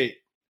appreciate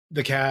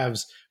the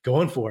Cavs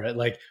going for it.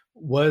 Like,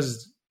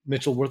 was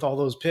Mitchell worth all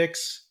those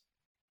picks?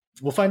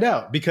 We'll find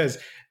out, because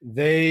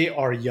they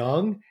are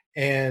young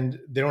and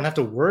they don't have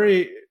to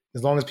worry.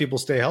 As long as people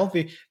stay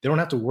healthy, they don't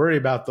have to worry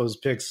about those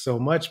picks so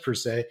much per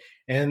se.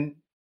 And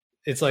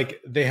it's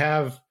like they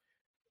have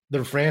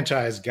their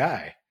franchise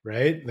guy,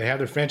 right? They have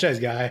their franchise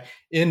guy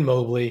in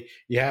Mobley.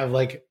 You have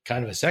like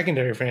kind of a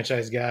secondary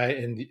franchise guy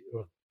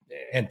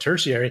and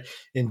tertiary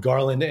in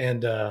Garland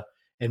and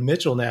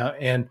Mitchell now.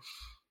 And,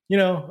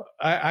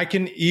 I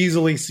can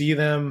easily see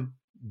them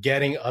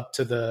getting up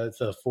to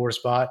the 4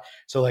 spot.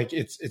 So like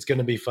it's going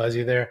to be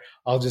fuzzy there.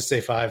 I'll just say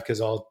 5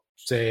 because I'll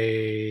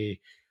say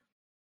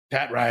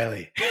Pat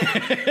Riley.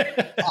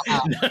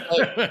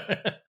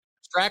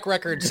 Track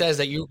record says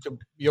that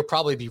you'll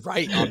probably be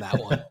right on that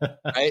one,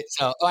 right?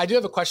 So I do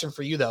have a question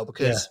for you though,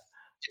 because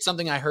it's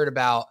something I heard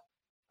about.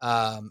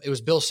 It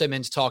was Bill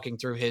Simmons talking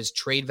through his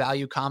trade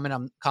value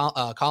column.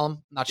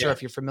 Not sure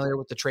if you're familiar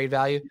with the trade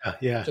value.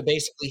 Yeah. So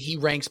basically, he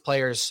ranks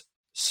players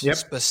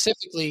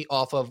specifically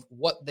off of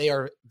what they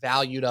are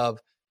valued of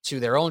to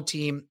their own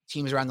team,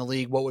 teams around the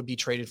league, what would be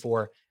traded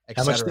for.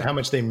 How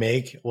much they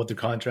make, what their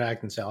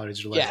contract and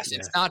salaries are like. Yes,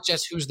 it's not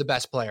just who's the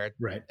best player.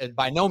 Right.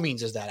 By no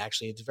means is that,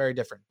 actually. It's very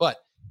different. But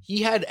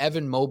he had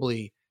Evan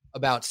Mobley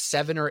about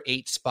 7 or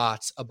 8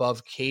 spots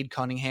above Cade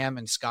Cunningham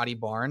and Scotty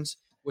Barnes,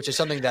 which is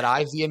something that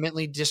I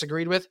vehemently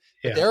disagreed with.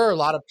 But there are a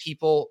lot of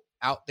people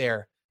out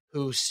there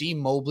who see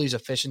Mobley's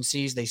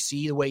efficiencies. They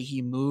see the way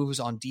he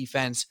moves on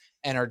defense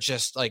and are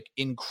just like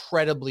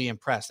incredibly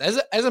impressed. As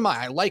am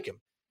I. I like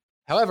him.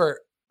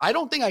 However, I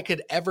don't think I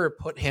could ever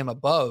put him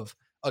above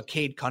a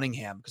Cade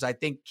Cunningham, because I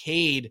think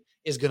Cade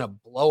is going to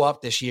blow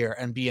up this year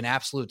and be an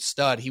absolute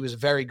stud. He was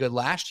very good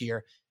last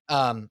year.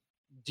 Do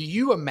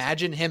you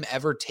imagine him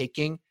ever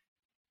taking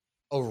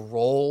a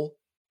role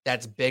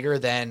that's bigger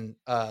than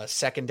a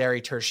secondary,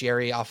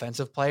 tertiary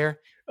offensive player?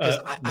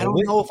 I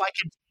don't know if I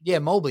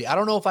could. Mobley. I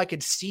don't know if I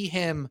could see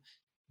him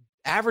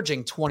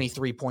averaging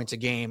 23 points a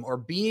game or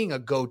being a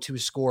go-to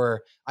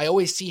scorer. I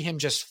always see him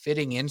just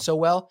fitting in so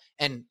well.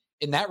 And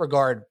in that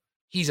regard,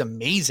 he's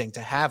amazing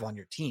to have on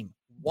your team.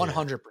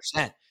 100%.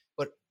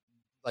 But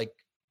like,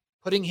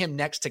 putting him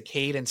next to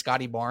Cade and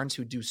Scotty Barnes,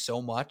 who do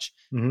so much.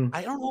 Mhm.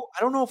 I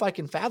don't know if I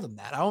can fathom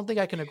that. I don't think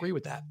I can agree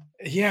with that.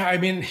 Yeah, I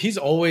mean,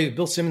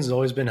 Bill Simmons has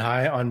always been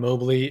high on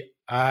Mobley.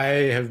 I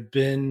have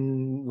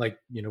been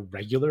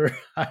regular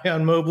high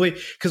on Mobley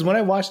because when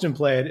I watched him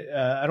play,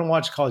 I don't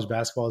watch college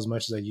basketball as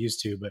much as I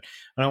used to, but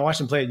when I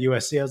watched him play at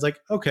USC, I was like,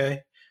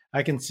 okay,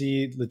 I can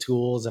see the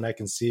tools and I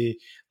can see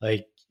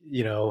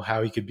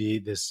how he could be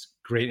this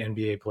great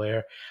NBA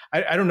player.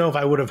 I don't know if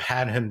I would have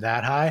had him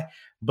that high,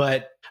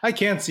 but I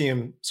can see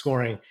him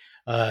scoring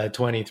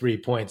 23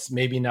 points.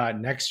 Maybe not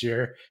next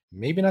year,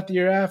 maybe not the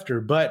year after,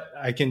 but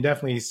I can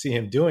definitely see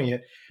him doing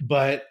it.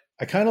 But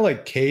I kind of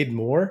like Cade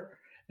more.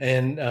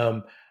 And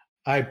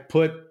I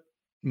put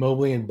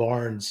Mobley and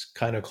Barnes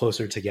kind of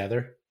closer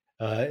together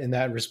in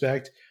that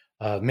respect.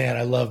 Man,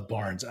 I love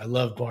Barnes.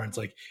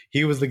 Like,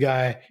 he was the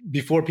guy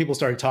before people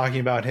started talking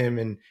about him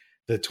in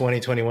the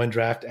 2021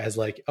 draft as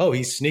like, oh,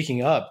 he's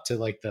sneaking up to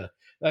like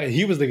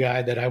he was the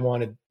guy that I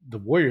wanted the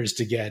Warriors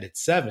to get at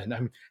 7.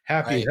 I'm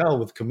happy as hell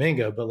with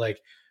Kuminga, but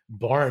like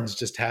Barnes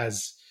just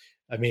has,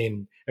 I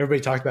mean, everybody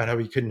talked about how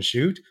he couldn't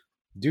shoot.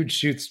 Dude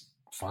shoots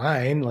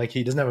fine. Like,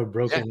 he doesn't have a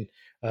broken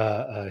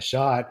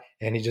shot,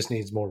 and he just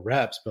needs more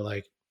reps. But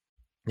like,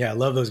 yeah, I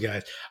love those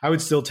guys. I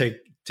would still take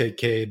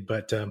Cade,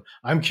 but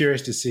I'm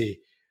curious to see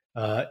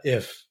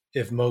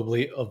if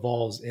Mobley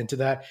evolves into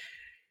that.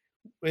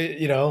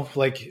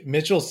 Like,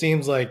 Mitchell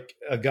seems like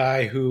a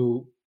guy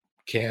who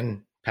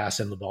can pass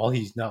him the ball.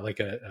 He's not like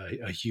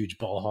a huge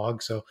ball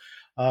hog. So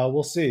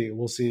we'll see.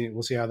 We'll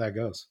see how that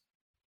goes.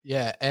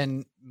 Yeah,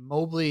 and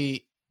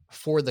Mobley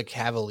for the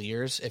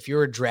Cavaliers, if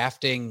you're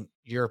drafting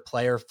your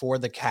player for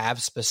the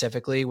Cavs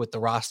specifically with the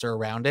roster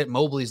around it,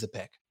 Mobley's the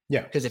pick.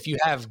 Yeah. Because if you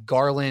have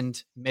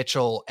Garland,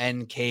 Mitchell,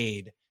 and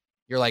Cade,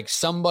 you're like,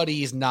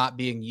 somebody's not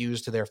being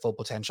used to their full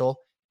potential.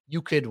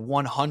 You could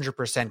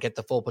 100% get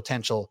the full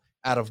potential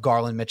out of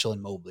Garland, Mitchell,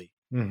 and Mobley.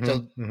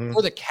 So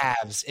for the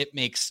Cavs, it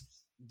makes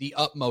the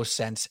utmost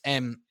sense.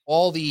 And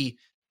all the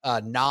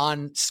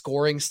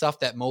non-scoring stuff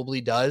that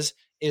Mobley does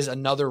is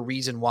another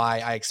reason why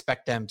I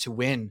expect them to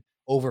win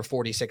over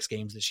 46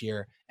 games this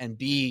year and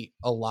be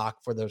a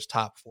lock for those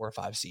top 4 or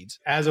 5 seeds.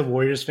 As a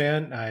Warriors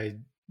fan, I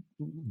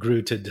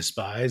grew to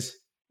despise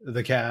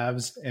the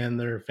Cavs and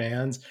their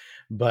fans,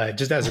 but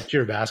just as a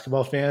pure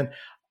basketball fan,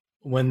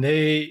 when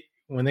they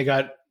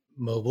got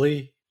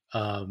Mobley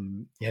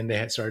and they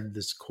had started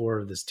this core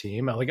of this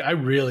team, I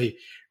really,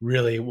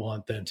 really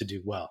want them to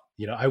do well.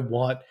 I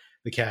want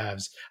the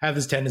Cavs. I have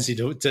this tendency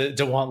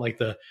to want like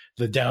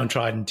the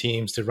downtrodden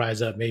teams to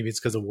rise up. Maybe it's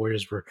because the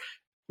Warriors were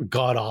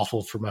god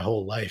awful for my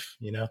whole life,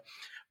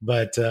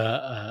 but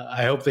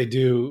I hope they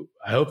do.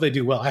 I hope they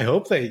do well. I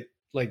hope they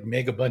like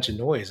make a bunch of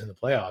noise in the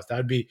playoffs. That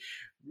would be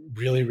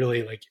really,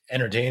 really like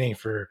entertaining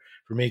for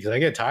me, because I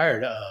get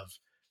tired of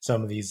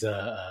some of these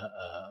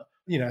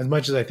as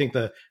much as I think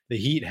the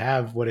Heat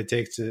have what it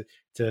takes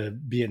to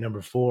be at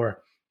number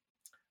 4,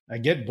 I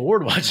get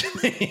bored watching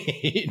the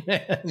Heat,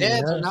 man.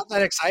 Yeah, they're not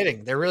that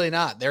exciting. They're really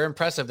not. They're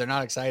impressive. They're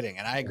not exciting.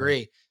 And I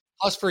agree.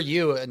 Plus for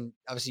you, and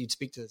obviously you'd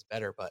speak to this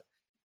better, but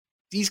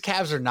these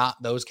Cavs are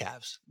not those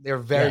Cavs. They're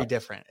very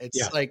different.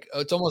 It's like,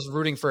 it's almost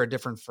rooting for a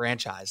different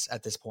franchise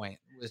at this point.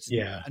 It's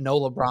no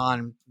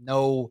LeBron,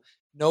 no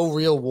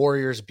real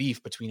Warriors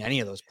beef between any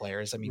of those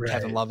players. I mean,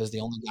 Kevin Love is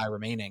the only guy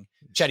remaining.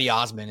 Chetty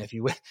Osman, if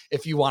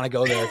you want to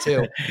go there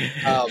too.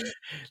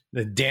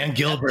 The Dan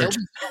Gilbert.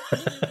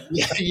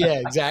 yeah,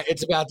 exactly.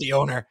 It's about the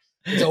owner.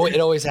 It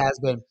always has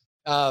been.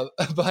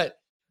 But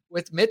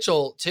with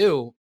Mitchell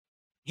too,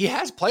 he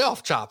has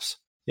playoff chops.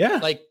 Yeah.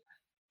 Like,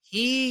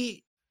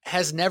 he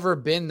has never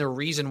been the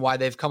reason why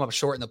they've come up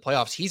short in the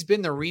playoffs. He's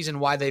been the reason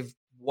why they've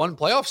won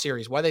playoff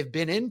series, why they've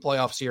been in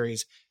playoff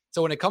series.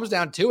 So when it comes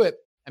down to it,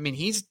 I mean,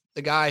 he's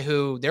the guy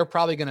who they're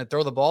probably going to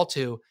throw the ball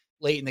to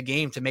late in the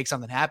game to make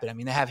something happen. I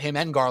mean, they have him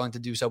and Garland to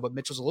do so, but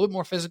Mitchell's a little bit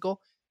more physical,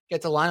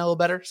 get to line a little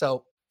better.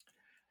 So,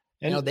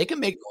 they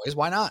can make noise.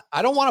 Why not?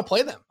 I don't want to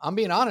play them. I'm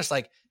being honest.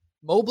 Like,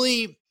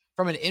 Mobley,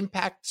 from an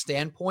impact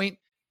standpoint,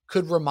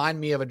 could remind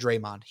me of a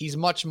Draymond. He's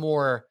much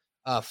more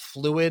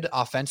fluid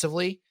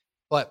offensively,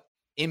 but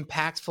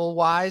impactful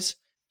wise,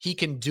 he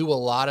can do a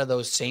lot of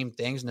those same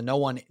things. And no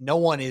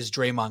one is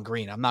Draymond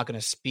Green. I'm not going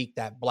to speak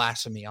that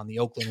blasphemy on the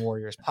Oakland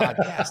Warriors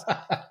podcast,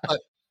 but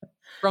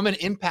from an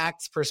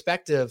impact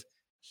perspective,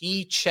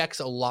 he checks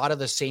a lot of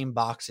the same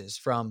boxes,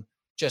 from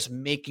just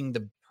making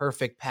the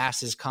perfect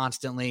passes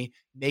constantly,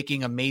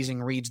 making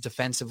amazing reads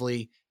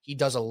defensively. He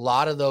does a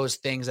lot of those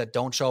things that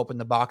don't show up in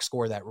the box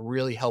score that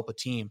really help a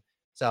team.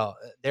 So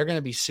they're going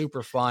to be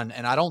super fun.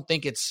 And I don't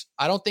think it's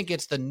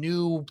the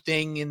new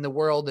thing in the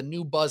world, the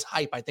new buzz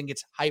hype. I think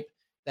it's hype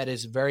that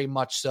is very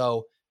much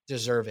so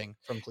deserving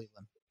from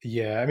Cleveland.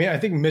 Yeah. I mean, I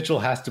think Mitchell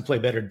has to play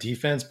better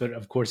defense, but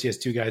of course he has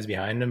 2 guys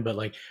behind him. But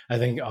like, I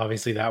think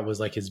obviously that was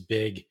like his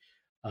big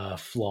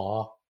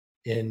flaw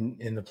in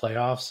the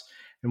playoffs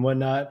and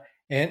whatnot.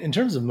 And in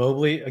terms of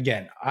Mobley,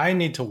 again, I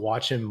need to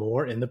watch him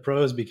more in the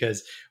pros,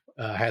 because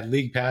I had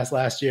League Pass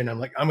last year, and I'm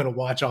like, I'm going to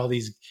watch all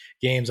these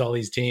games, all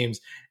these teams.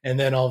 And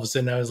then all of a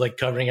sudden I was like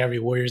covering every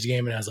Warriors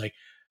game, and I was like,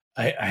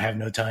 I have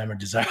no time or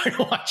desire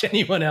to watch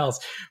anyone else.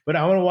 But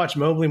I want to watch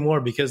Mobley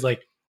more because,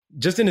 like,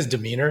 just in his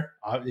demeanor,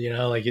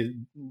 like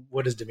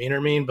what does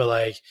demeanor mean? But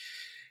like,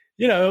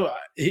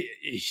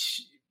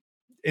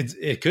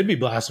 it could be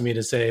blasphemy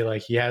to say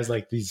like he has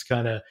like these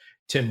kind of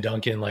Tim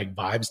Duncan like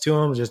vibes to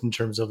him, just in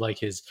terms of like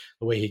the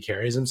way he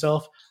carries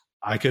himself.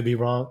 I could be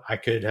wrong. I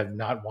could have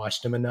not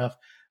watched him enough,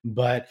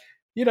 but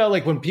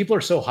like when people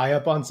are so high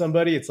up on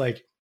somebody, it's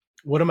like,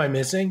 what am I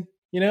missing?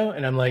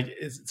 And I'm like,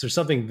 is there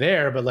something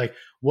there? But like,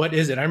 what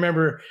is it? I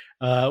remember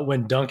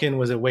when Duncan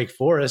was at Wake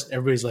Forest,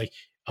 everybody's like,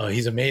 oh,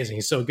 he's amazing.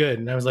 He's so good.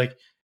 And I was like,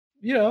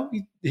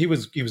 he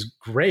was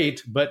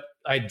great, but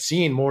I'd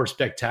seen more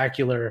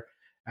spectacular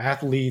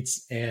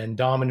athletes and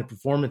dominant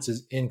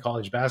performances in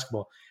college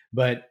basketball.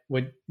 But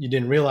what you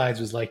didn't realize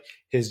was like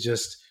his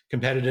just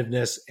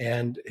competitiveness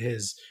and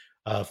his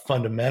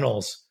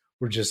fundamentals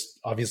were just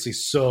obviously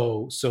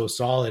so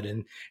solid.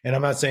 And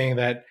I'm not saying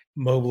that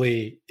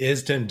Mobley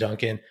is Tim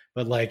Duncan,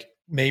 but like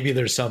maybe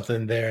there's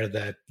something there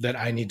that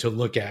I need to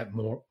look at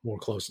more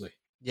closely.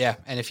 Yeah,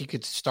 and if he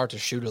could start to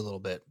shoot a little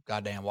bit,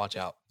 goddamn, watch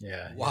out.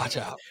 Yeah, watch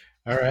out.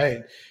 All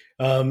right,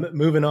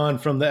 moving on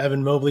from the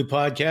Evan Mobley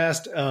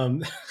podcast,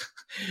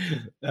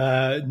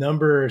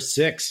 number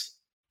 6.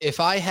 If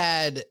I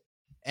had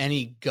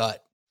any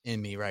gut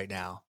in me right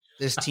now,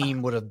 this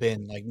team would have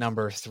been like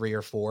number 3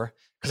 or 4,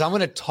 because I'm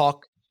going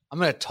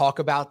to talk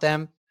about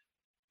them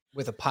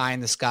with a pie in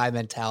the sky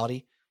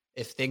mentality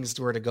if things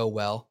were to go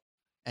well,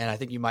 and I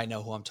think you might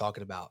know who I'm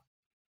talking about.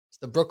 It's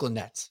the Brooklyn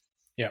Nets.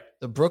 Yeah,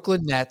 the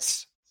Brooklyn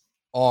Nets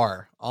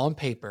are on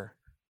paper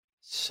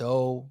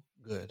so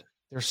good.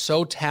 They're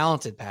so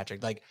talented,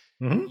 Patrick. Like,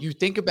 you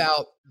think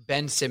about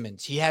Ben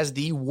Simmons. He has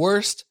the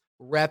worst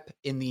rep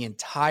in the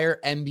entire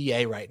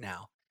NBA right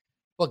now.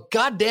 But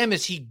goddamn,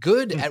 is he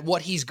good at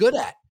what he's good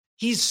at?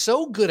 He's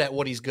so good at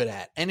what he's good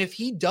at. And if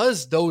he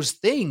does those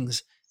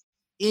things,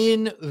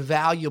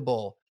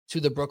 invaluable to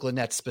the Brooklyn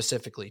Nets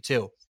specifically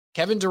too.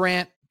 Kevin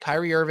Durant,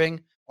 Kyrie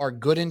Irving are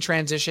good in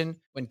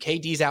transition. When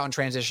KD's out in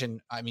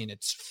transition, I mean,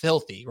 it's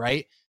filthy,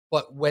 right?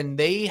 But when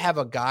they have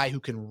a guy who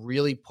can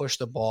really push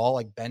the ball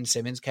like Ben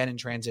Simmons can in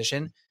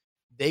transition,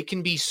 they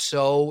can be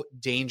so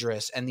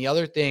dangerous. And the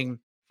other thing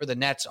for the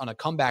Nets on a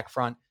comeback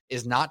front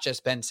is not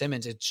just Ben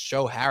Simmons, it's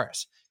Joe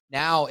Harris.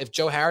 Now, if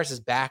Joe Harris is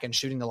back and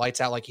shooting the lights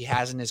out like he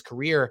has in his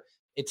career,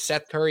 it's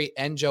Seth Curry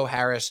and Joe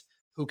Harris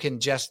who can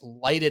just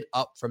light it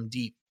up from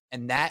deep.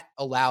 And that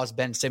allows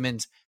Ben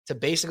Simmons to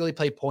basically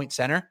play point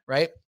center,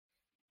 right?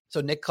 So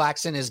Nick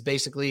Claxton is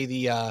basically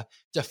the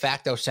de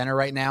facto center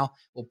right now.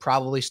 Will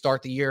probably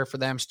start the year for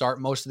them,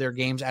 start most of their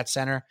games at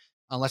center,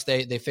 unless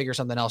they figure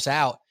something else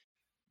out.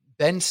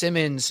 Ben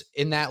Simmons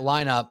in that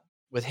lineup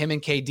with him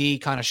and KD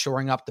kind of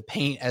shoring up the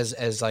paint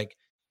as like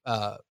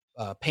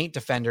paint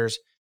defenders,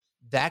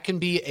 that can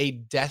be a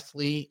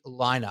deathly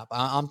lineup.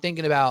 I'm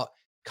thinking about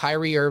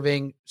Kyrie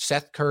Irving,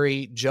 Seth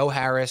Curry, Joe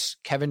Harris,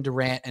 Kevin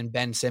Durant, and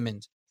Ben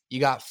Simmons. You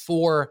got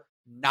 4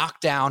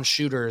 knockdown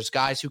shooters,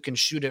 guys who can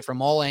shoot it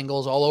from all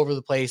angles, all over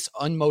the place,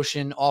 on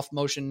motion, off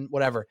motion,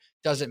 whatever,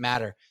 doesn't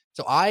matter.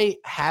 So I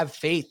have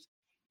faith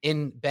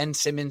in Ben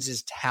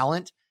Simmons'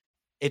 talent.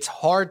 It's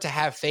hard to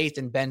have faith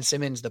in Ben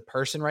Simmons, the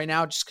person right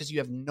now, just because you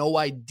have no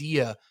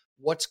idea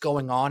what's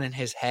going on in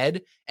his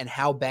head and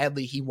how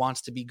badly he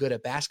wants to be good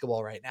at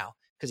basketball right now,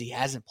 because he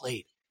hasn't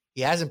played.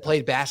 He hasn't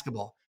played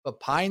basketball. But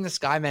pie in the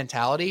sky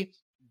mentality,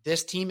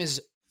 this team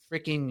is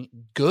freaking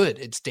good.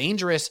 It's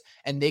dangerous,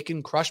 and they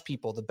can crush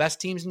people. The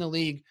best teams in the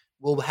league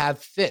will have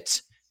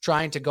fits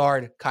trying to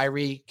guard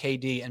Kyrie,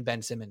 KD, and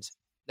Ben Simmons.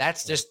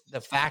 That's just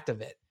the fact of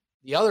it.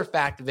 The other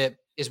fact of it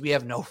is we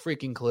have no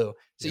freaking clue.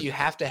 So you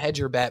have to hedge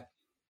your bet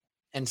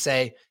and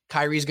say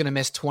Kyrie's going to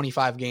miss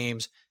 25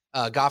 games.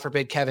 God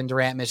forbid Kevin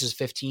Durant misses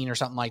 15 or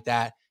something like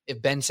that.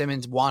 If Ben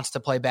Simmons wants to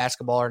play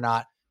basketball or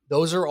not,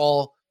 those are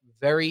all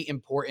very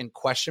important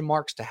question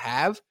marks to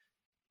have.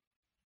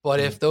 But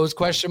if those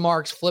question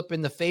marks flip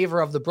in the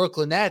favor of the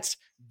Brooklyn Nets,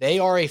 they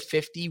are a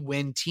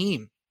 50-win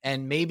team.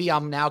 And maybe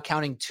I'm now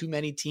counting too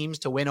many teams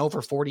to win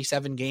over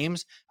 47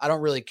 games. I don't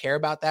really care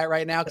about that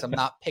right now because I'm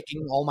not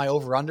picking all my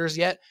over-unders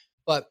yet.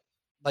 But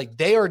like,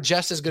 they are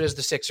just as good as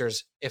the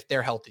Sixers if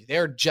they're healthy.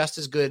 They're just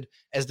as good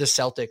as the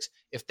Celtics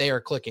if they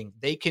are clicking.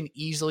 They can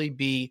easily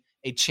be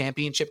a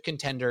championship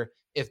contender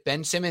if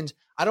Ben Simmons,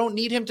 I don't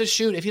need him to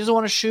shoot. If he doesn't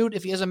want to shoot,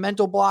 if he has a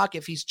mental block,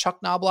 if he's Chuck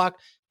Knobloch,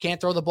 can't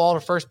throw the ball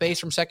to first base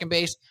from second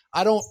base,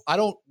 I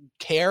don't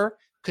care,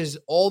 because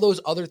all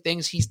those other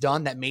things he's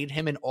done that made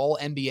him an all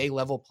NBA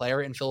level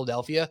player in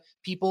Philadelphia,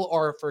 people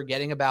are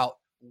forgetting about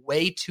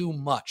way too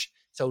much.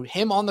 So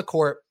him on the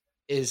court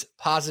is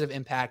positive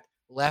impact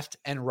left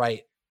and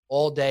right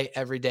all day,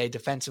 every day,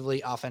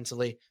 defensively,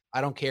 offensively.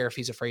 I don't care if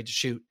he's afraid to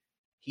shoot.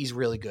 He's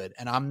really good.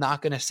 And I'm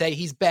not going to say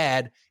he's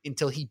bad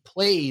until he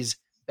plays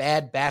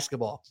bad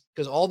basketball,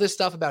 because all this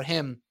stuff about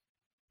him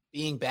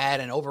being bad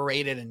and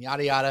overrated and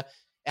yada, yada,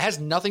 it has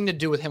nothing to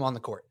do with him on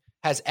the court.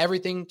 It has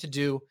everything to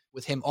do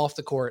with him off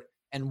the court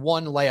and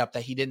one layup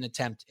that he didn't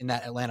attempt in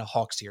that Atlanta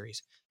Hawks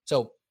series.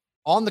 So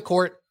on the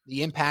court,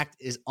 the impact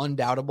is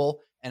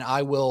undoubtable, and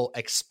I will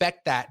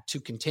expect that to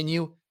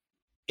continue.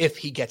 if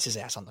he gets his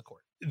ass on the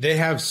court. They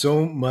have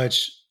so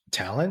much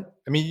talent.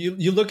 I mean,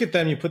 you look at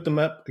them, you put them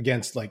up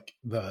against like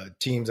the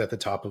teams at the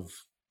top of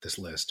this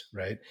list,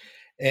 right?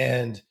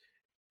 And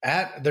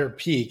at their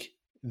peak,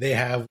 they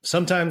have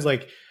sometimes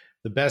like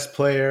the best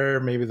player,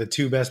 maybe the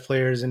two best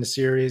players in the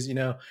series, you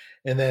know.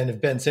 And then if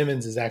Ben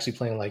Simmons is actually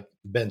playing like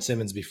Ben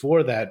Simmons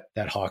before that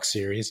Hawks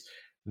series,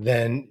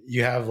 then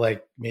you have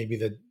like maybe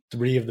the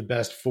three of the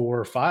best 4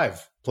 or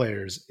 5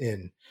 players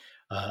in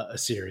a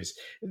series.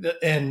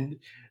 And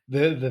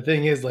the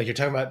thing is, like, you're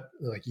talking about,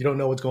 like, you don't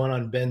know what's going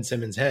on in Ben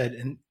Simmons' head,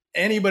 and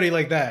anybody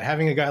like that,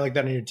 having a guy like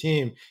that on your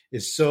team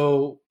is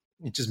so,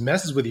 it just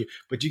messes with you.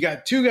 But you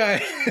got 2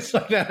 guys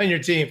like that on your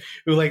team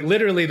who, like,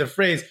 literally the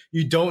phrase,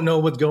 you don't know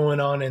what's going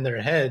on in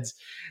their heads,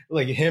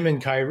 like him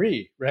and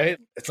Kyrie, right?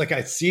 It's like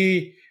I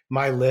see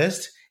my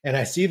list and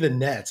I see the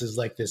Nets as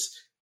like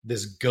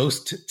this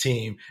ghost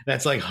team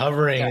that's like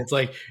hovering. Yeah. It's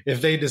like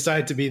if they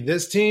decide to be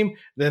this team,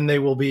 then they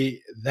will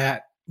be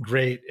that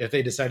great. If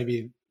they decide to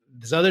be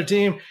this other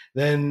team,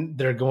 then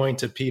they're going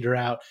to peter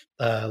out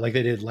like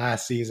they did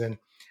last season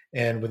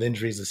and with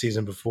injuries the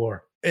season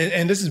before.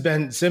 And this has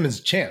been Simmons'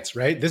 chance,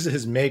 right? This is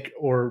his make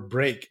or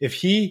break. If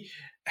he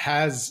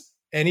has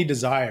any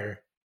desire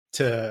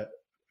to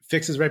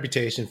fix his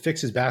reputation,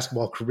 fix his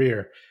basketball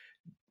career,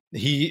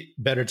 he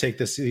better take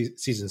this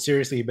season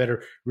seriously. He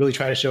better really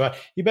try to show out.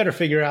 He better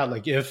figure out,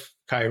 like, if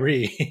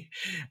Kyrie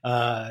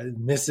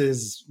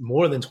misses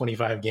more than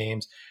 25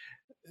 games,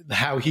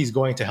 how he's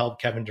going to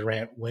help Kevin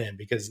Durant win,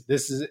 because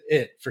this is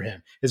it for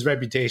him. His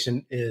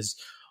reputation is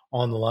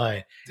on the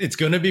line. It's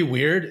going to be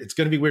weird. It's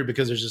going to be weird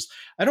because there's just,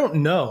 I don't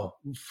know,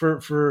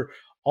 for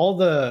all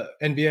the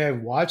NBA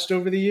I've watched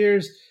over the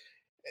years,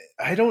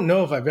 I don't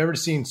know if I've ever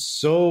seen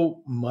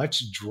so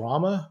much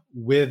drama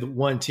with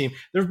one team.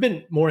 There have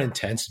been more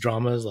intense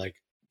dramas, like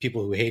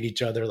people who hate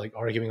each other, like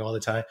arguing all the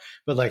time,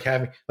 but like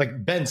having,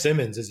 like, Ben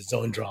Simmons is his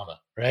own drama,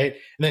 right?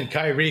 And then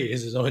Kyrie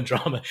is his own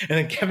drama, and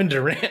then Kevin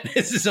Durant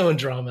is his own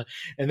drama,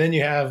 and then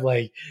you have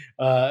like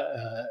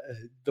the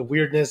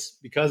weirdness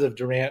because of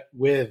Durant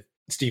with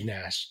Steve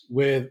Nash,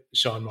 with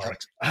Sean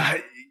Marks.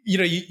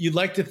 You'd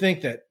like to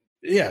think that,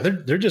 yeah,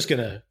 they're just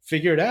gonna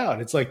figure it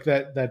out. It's like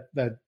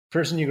that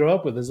person you grow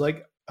up with is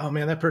like, oh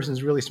man, that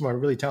person's really smart,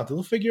 really talented.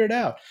 They'll figure it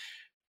out.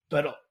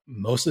 But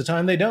most of the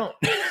time they don't,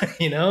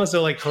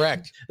 So like,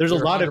 correct. There's a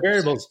lot 100%. Of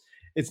variables.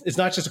 It's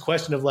not just a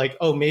question of like,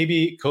 oh,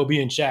 maybe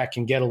Kobe and Shaq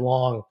can get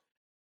along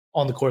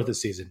on the court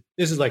this season.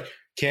 This is like,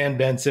 can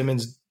Ben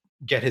Simmons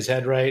get his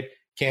head right?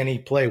 Can he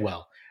play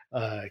well?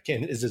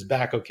 Is his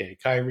back okay?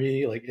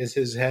 Kyrie, like, is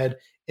his head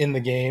in the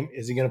game?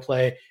 Is he going to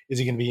play? Is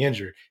he going to be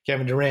injured?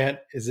 Kevin Durant,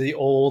 is he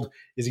old?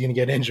 Is he going to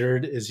get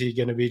injured? Is he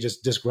going to be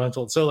just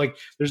disgruntled? So like,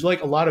 there's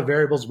like a lot of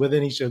variables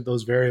within each of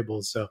those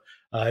variables. So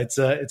it's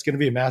going to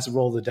be a massive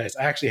roll of the dice.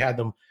 I actually had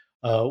them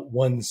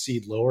 1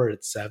 seed lower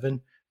at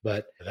 7,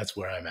 but that's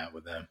where I'm at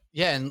with them.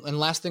 Yeah. And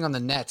last thing on the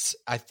Nets,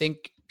 I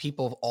think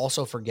people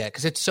also forget,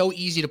 because it's so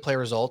easy to play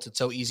results. It's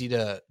so easy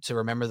to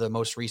remember the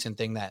most recent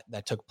thing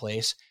that took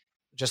place.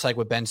 Just like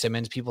with Ben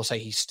Simmons, people say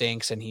he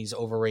stinks and he's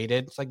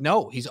overrated. It's like,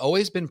 no, he's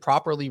always been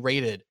properly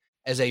rated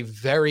as a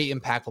very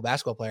impactful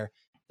basketball player.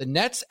 The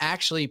Nets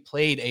actually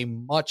played a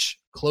much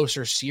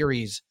closer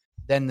series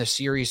than the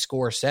series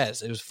score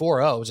says. It was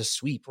 4-0. It was a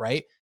sweep,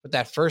 right? But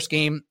that first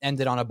game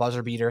ended on a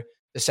buzzer beater.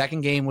 The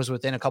second game was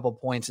within a couple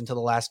points until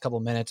the last couple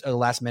minutes, or the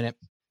last minute,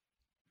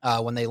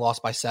 when they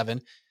lost by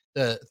 7.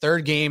 The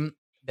third game,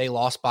 they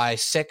lost by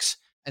 6.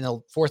 And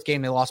the fourth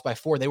game, they lost by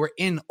 4. They were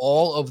in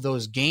all of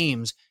those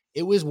games.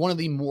 It was one of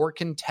the more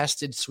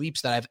contested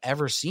sweeps that I've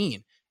ever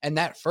seen. And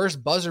that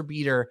first buzzer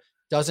beater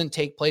doesn't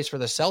take place for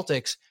the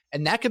Celtics.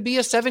 And that could be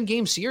a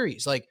 7-game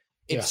series. Like,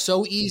 it's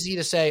so easy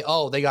to say,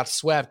 oh, they got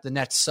swept, the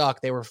Nets suck,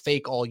 they were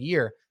fake all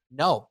year.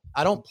 No,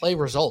 I don't play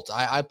results.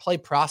 I play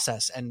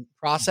process, and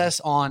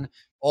process on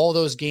all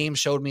those games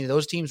showed me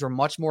those teams were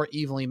much more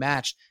evenly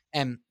matched.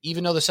 And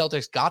even though the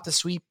Celtics got the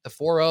sweep, the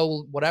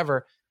 4-0,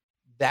 whatever,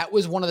 that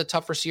was one of the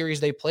tougher series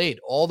they played.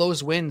 All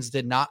those wins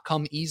did not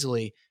come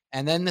easily.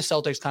 And then the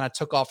Celtics kind of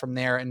took off from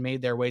there and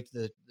made their way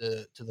to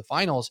the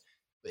finals.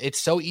 It's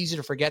so easy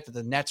to forget that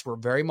the Nets were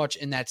very much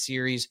in that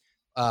series,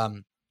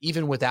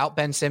 even without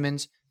Ben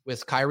Simmons,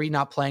 with Kyrie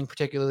not playing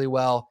particularly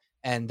well,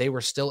 and they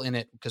were still in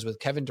it, because with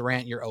Kevin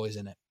Durant, you're always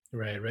in it.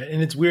 Right.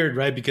 And it's weird,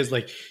 right? Because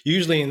like,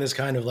 usually in this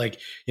kind of like,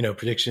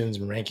 predictions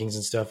and rankings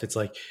and stuff, it's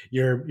like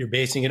you're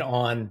basing it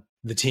on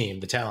the team,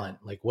 the talent,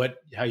 like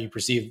how you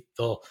perceive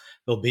they'll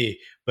be.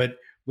 But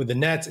with the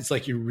Nets, it's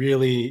like you're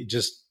really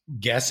just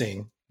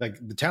guessing. Like,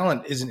 the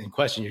talent isn't in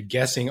question. You're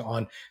guessing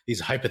on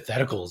these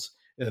hypotheticals,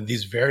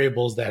 these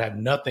variables that have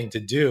nothing to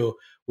do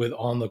with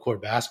on the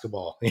court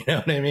basketball. You know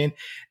what I mean?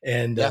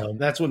 And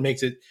that's what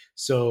makes it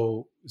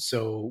so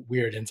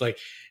weird. And it's like,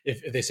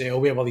 if they say, oh,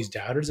 we have all these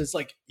doubters, it's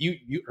like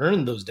you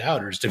earned those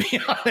doubters, to be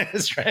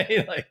honest,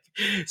 right? Like,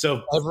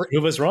 so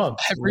prove us wrong.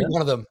 Every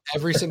one of them,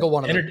 every single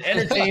one of them.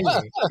 Entertain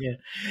me.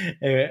 Yeah.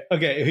 Anyway,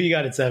 okay, who you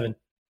got at 7?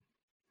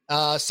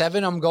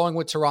 7, I'm going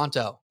with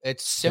Toronto.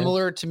 It's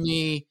similar to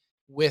me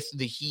with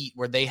the Heat,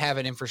 where they have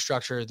an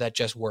infrastructure that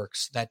just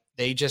works, that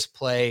they just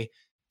play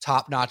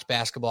top-notch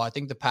basketball. I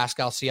think the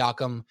Pascal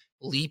Siakam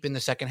leap in the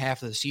second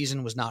half of the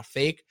season was not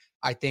fake.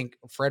 I think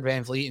Fred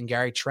VanVleet and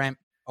Gary Trent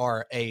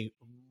are a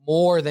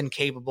more than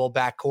capable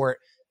backcourt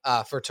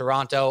for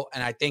Toronto,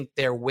 and I think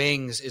their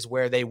wings is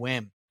where they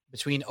win.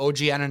 Between OG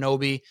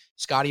Anunoby,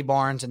 Scotty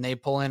Barnes, and they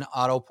pull in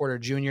Otto Porter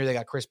Jr., they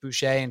got Chris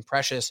Boucher and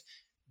Precious.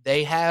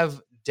 They have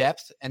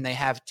depth and they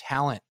have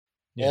talent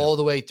all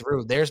the way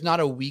through. There's not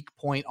a weak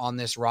point on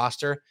this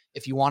roster.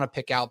 If you want to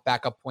pick out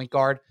backup point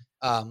guard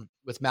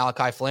with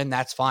Malachi Flynn,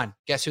 that's fine.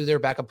 Guess who their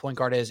backup point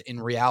guard is in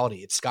reality?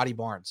 It's Scotty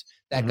Barnes.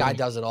 That guy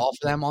does it all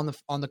for them on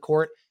the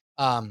court.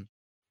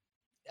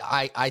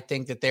 I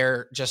think that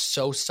they're just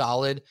so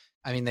solid.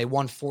 I mean, they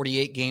won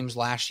 48 games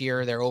last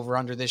year. Their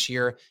over-under this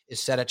year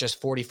is set at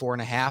just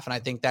 44.5, and I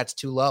think that's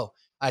too low.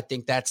 I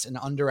think that's an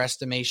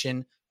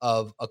underestimation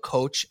of a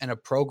coach and a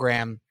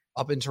program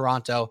up in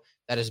Toronto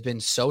that has been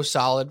so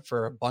solid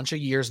for a bunch of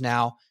years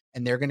now,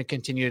 and they're going to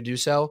continue to do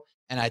so.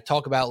 And I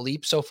talk about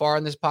leap so far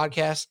in this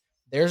podcast.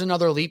 There's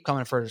another leap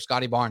coming for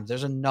Scotty Barnes.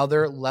 There's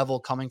another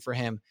level coming for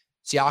him.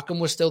 Siakam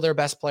was still their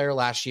best player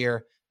last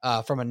year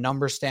from a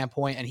numbers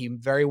standpoint, and he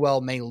very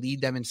well may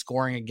lead them in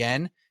scoring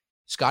again.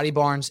 Scotty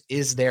Barnes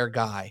is their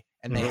guy,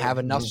 and they have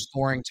enough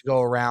scoring to go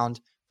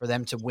around for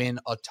them to win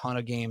a ton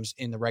of games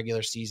in the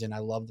regular season. I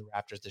love the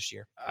Raptors this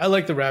year. I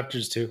like the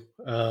Raptors too.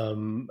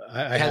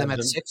 I had them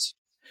at 6.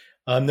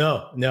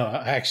 No,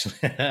 I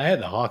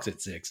had the Hawks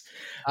at 6.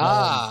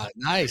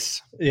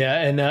 Nice.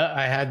 Yeah, and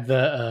I had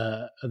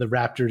the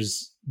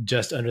Raptors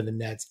just under the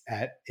Nets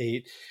at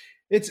 8.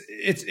 It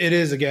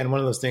is again one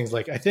of those things.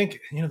 Like, I think,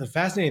 the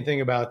fascinating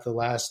thing about the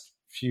last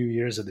few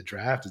years of the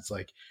draft, it's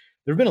like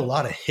there have been a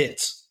lot of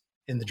hits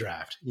in the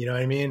draft, you know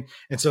what I mean?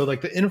 And so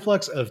like the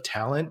influx of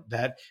talent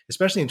that,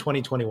 especially in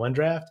 2021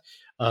 draft,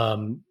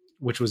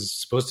 which was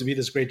supposed to be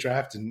this great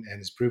draft and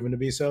is proven to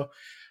be so,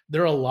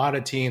 there are a lot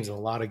of teams and a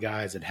lot of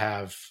guys that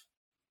have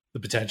the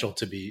potential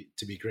to be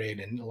great.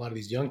 And a lot of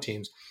these young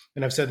teams,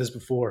 and I've said this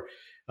before,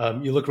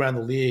 you look around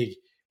the league,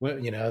 there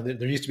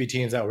used to be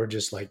teams that were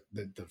just like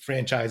the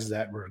franchises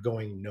that were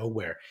going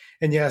nowhere.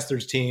 And yes,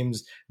 there's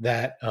teams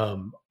that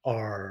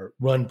are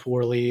run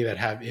poorly, that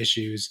have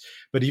issues.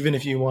 But even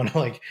if you want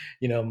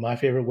to, my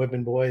favorite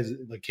whipping boys,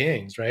 the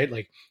Kings, right?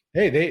 Like,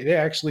 hey, they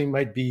actually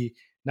might be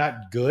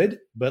not good,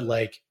 but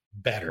like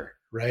better,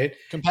 right?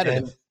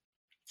 Competitive.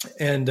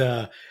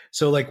 And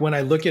so like when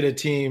I look at a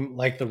team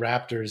like the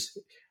Raptors,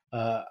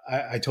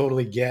 I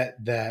totally get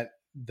that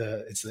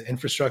it's the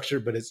infrastructure,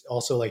 but it's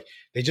also like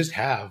they just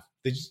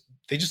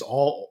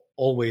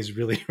always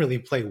really, really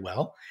play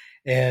well.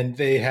 And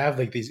they have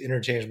like these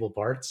interchangeable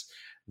parts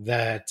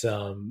that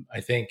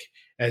I think,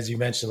 as you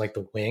mentioned, like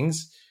the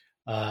wings,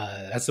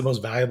 that's the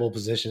most valuable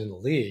position in the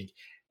league.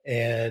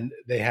 And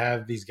they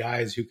have these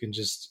guys who can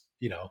just,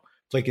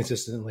 play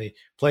consistently,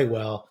 play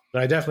well.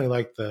 But I definitely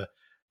like the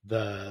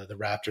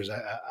Raptors.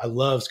 I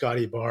love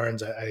Scotty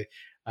Barnes.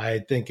 I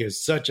think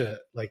it's such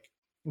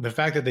the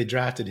fact that they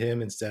drafted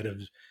him instead of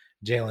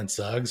Jalen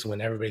Suggs when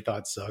everybody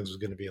thought Suggs was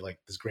going to be like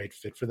this great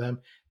fit for them.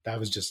 That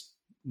was just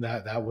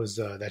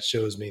that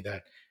shows me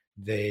that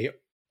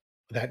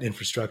that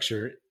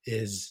infrastructure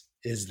is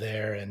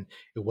there, and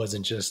it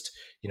wasn't just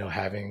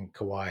having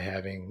Kawhi,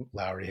 having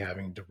Lowry,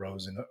 having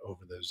DeRozan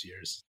over those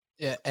years.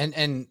 Yeah,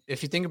 and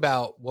if you think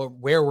about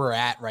where we're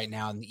at right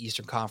now in the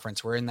Eastern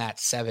Conference, we're in that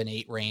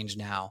 7-8 range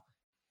now.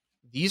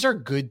 These are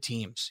good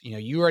teams.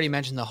 You already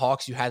mentioned the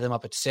Hawks. You had them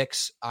up at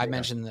 6. I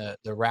mentioned the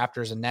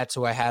Raptors and Nets,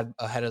 who I had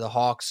ahead of the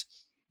Hawks.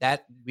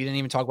 That we didn't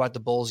even talk about the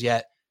Bulls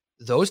yet.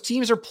 Those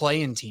teams are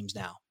playing teams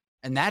now,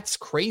 and that's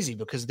crazy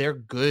because they're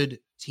good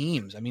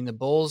teams. I mean, the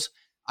Bulls,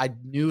 I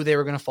knew they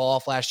were going to fall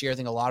off last year. I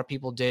think a lot of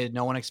people did.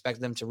 No one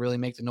expected them to really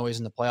make the noise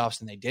in the playoffs,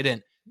 and they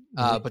didn't.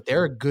 But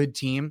they're a good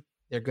team.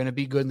 They're going to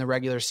be good in the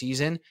regular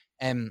season.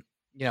 And,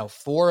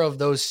 4 of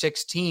those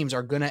 6 teams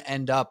are going to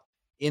end up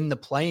in the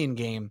play-in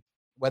game,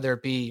 whether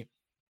it be,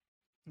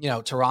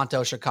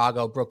 Toronto,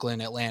 Chicago,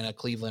 Brooklyn, Atlanta,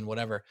 Cleveland,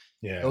 whatever.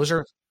 Yeah.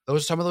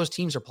 Some of those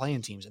teams are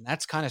playing teams. And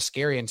that's kind of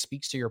scary and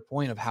speaks to your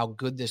point of how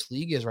good this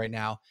league is right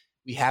now.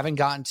 We haven't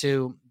gotten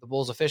to the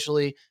Bulls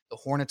officially, the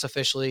Hornets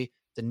officially,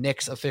 the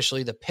Knicks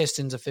officially, the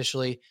Pistons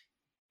officially.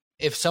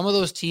 If some of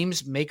those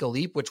teams make a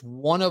leap, which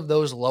one of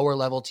those lower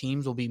level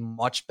teams will be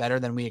much better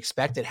than we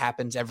expect, it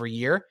happens every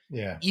year.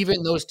 Yeah.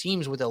 Even those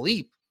teams with a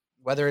leap,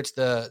 whether it's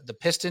the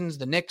Pistons,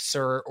 the Knicks,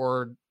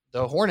 or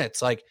the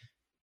Hornets, like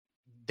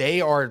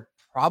they are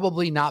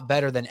probably not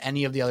better than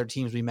any of the other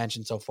teams we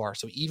mentioned so far.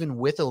 So even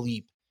with a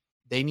leap,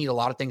 they need a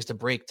lot of things to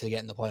break to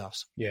get in the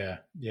playoffs. Yeah,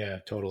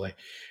 totally.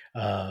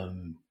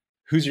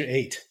 Who's your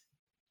 8?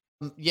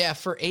 Yeah,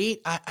 for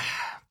 8,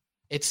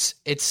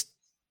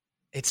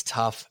 it's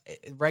tough.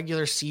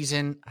 Regular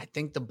season, I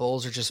think the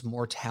Bulls are just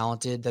more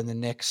talented than the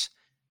Knicks.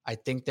 I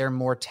think they're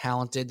more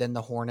talented than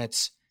the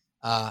Hornets.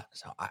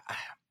 So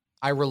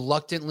I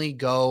reluctantly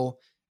go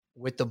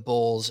with the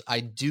Bulls. I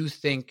do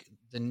think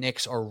the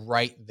Knicks are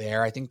right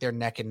there. I think they're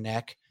neck and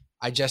neck.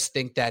 I just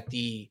think that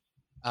the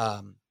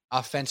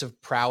offensive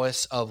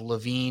prowess of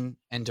Levine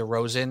and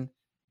DeRozan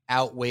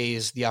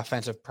outweighs the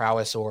offensive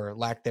prowess or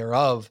lack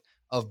thereof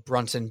of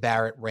Brunson,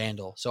 Barrett,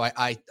 Randall. So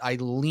I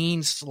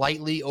lean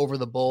slightly over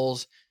the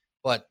Bulls,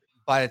 but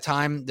by the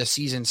time the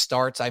season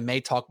starts, I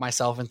may talk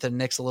myself into the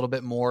Knicks a little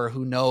bit more.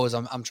 Who knows?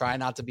 I'm trying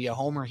not to be a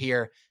homer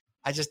here.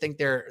 I just think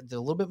they're a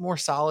little bit more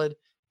solid.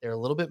 They're a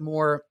little bit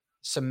more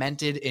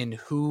cemented in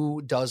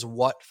who does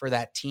what for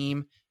that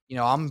team.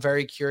 I'm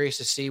very curious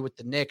to see with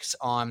the Knicks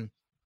on,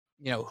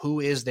 who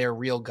is their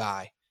real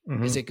guy.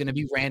 Mm-hmm. Is it going to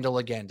be Randall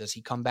again? Does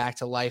he come back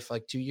to life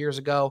like 2 years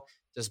ago?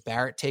 Does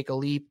Barrett take a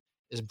leap?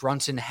 Does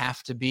Brunson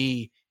have to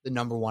be the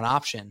number one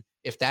option?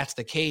 If that's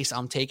the case,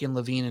 I'm taking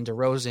Levine and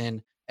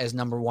DeRozan as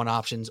number one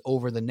options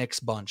over the Knicks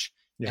bunch.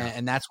 Yeah.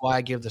 And that's why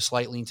I give the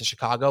slight lean to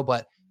Chicago,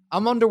 but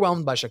I'm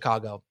underwhelmed by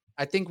Chicago.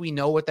 I think we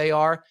know what they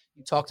are.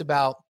 You talked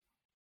about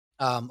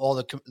all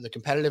the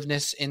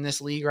competitiveness in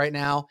this league right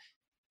now.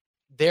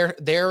 They're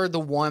the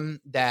one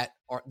that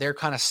they're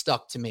kind of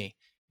stuck to me.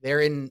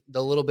 They're in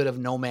the little bit of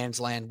no man's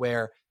land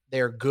where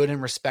they're good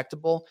and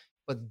respectable,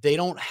 but they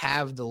don't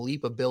have the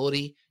leap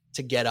ability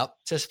to get up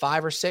to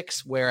 5 or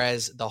 6.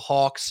 Whereas the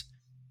Hawks,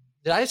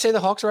 did I say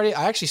the Hawks already?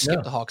 I actually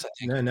skipped the Hawks, I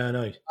think.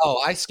 No.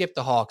 Oh, I skipped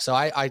the Hawks. So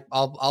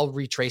I'll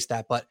retrace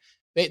that. But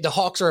the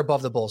Hawks are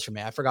above the Bulls for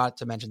me. I forgot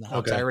to mention the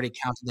Hawks. Okay. I already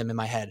counted them in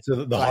my head.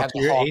 So the Hawks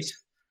are 8?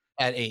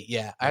 At 8,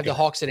 yeah. I have the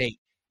Hawks at 8.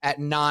 At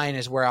 9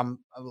 is where I'm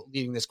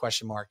leaving this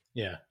question mark.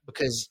 Yeah.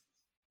 Because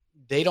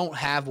they don't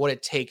have what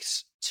it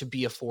takes to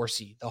be a 4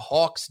 seed. The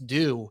Hawks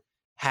do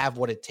have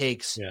what it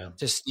takes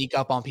to sneak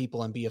up on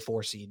people and be a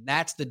 4 seed.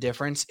 That's the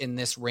difference in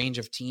this range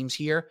of teams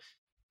here.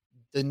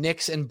 The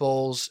Knicks and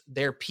Bulls,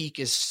 their peak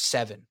is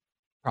 7,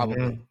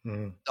 probably.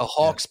 Mm-hmm. The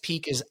Hawks'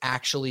 peak is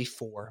actually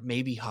 4,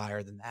 maybe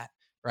higher than that,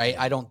 right?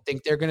 I don't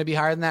think they're going to be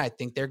higher than that. I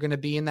think they're going to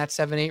be in that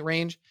 7-8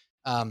 range.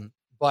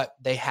 But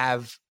they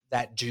have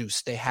that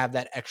juice. They have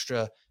that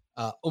extra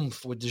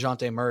oomph with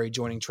DeJounte Murray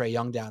joining Trae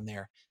Young down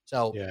there.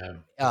 So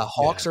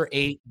Hawks are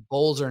 8,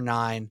 Bulls are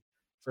 9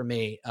 for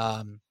me.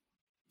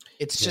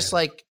 It's just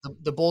like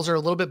the Bulls are a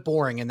little bit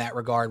boring in that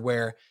regard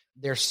where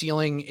their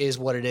ceiling is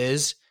what it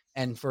is.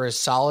 And for as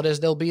solid as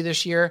they'll be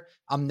this year,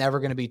 I'm never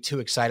going to be too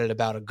excited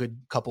about a good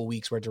couple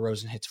weeks where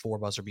DeRozan hits 4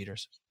 buzzer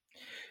beaters.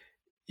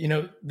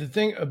 The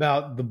thing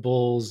about the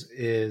Bulls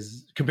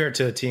is compared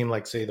to a team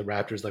like, say, the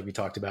Raptors, like we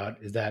talked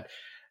about, is that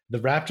the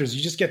Raptors,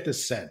 you just get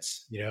this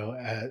sense,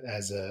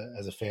 as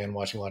a fan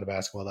watching a lot of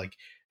basketball, like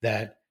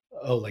that,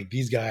 like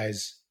these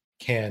guys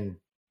can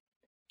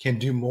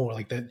do more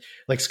like that.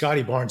 Like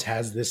Scotty Barnes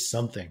has this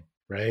something,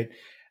 right?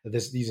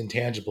 These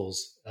intangibles,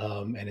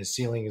 and his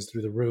ceiling is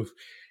through the roof.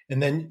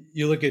 And then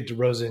you look at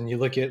DeRozan, you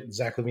look at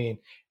Zach LaVine,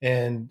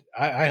 and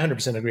I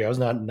 100% agree. I was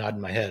not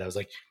nodding my head. I was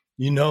like,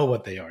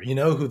 what they are. You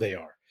know who they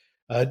are.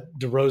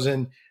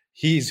 DeRozan,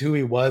 he's who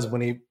he was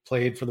when he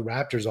played for the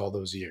Raptors all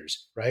those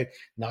years, right?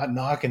 Not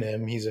knocking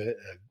him. He's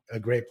a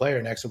great player,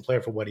 an excellent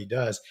player for what he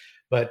does.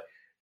 But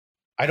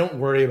I don't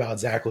worry about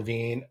Zach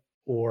LaVine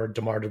or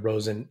DeMar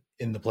DeRozan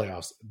in the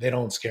playoffs. They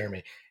don't scare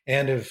me.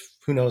 And if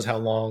who knows how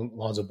long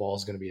Lonzo Ball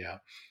is going to be out.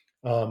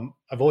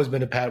 I've always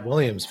been a Pat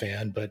Williams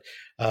fan, but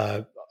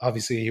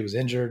obviously he was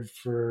injured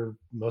for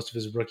most of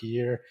his rookie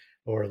year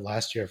or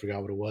last year. I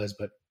forgot what it was,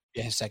 but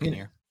his second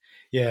year.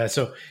 Yeah.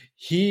 So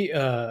he,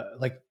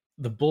 like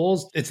the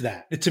Bulls, it's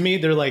that. To me,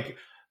 they're like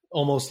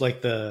almost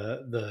like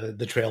the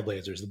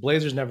Trailblazers. The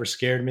Blazers never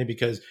scared me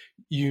because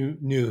you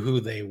knew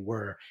who they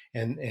were.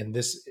 And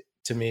this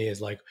to me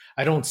is like,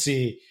 I don't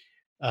see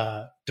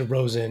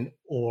DeRozan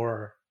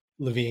or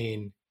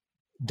LaVine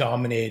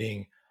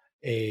dominating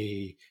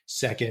a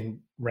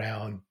second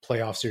round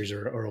playoff series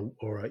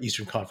or a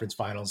Eastern Conference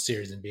Finals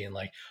series and being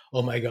like,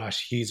 oh my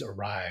gosh, he's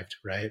arrived,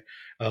 right?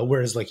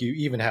 Whereas like you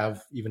even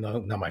have, even though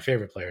not my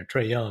favorite player,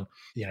 Trae Young,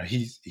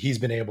 he's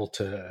been able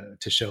to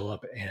show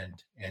up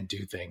and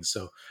do things.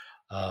 So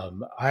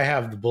I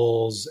have the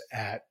Bulls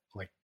at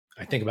like,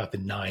 I think about the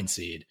 9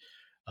 seed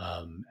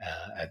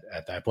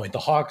at that point. The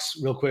Hawks,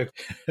 real quick,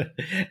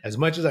 as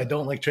much as I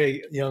don't like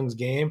Trae Young's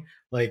game,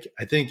 like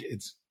I think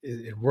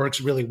it works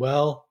really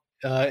well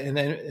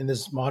in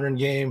this modern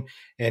game,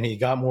 and he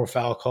got more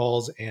foul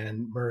calls,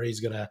 and Murray's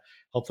going to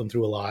help them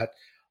through a lot.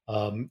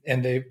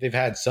 And they've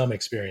had some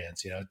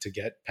experience, to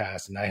get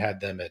past, and I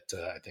had them at,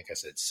 I think I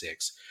said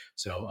 6.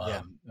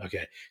 So,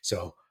 okay.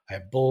 So I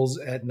have Bulls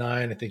at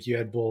 9. I think you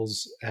had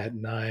Bulls at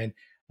 9.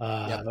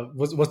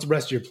 What's the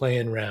rest of your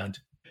playing round?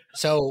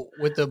 So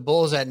with the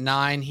Bulls at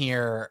 9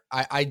 here,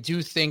 I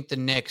do think the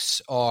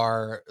Knicks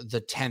are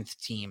the 10th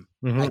team.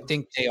 Mm-hmm. I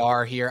think they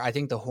are here. I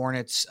think the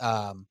Hornets,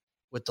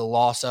 with the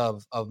loss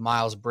of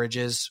Miles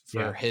Bridges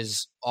for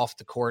his off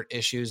the court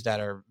issues that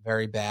are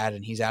very bad,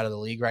 and he's out of the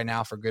league right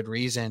now for good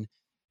reason.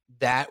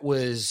 That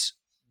was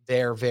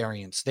their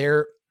variance.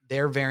 Their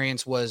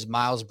variance was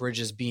Miles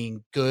Bridges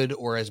being good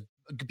or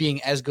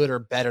being as good or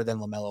better than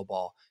LaMelo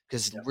Ball.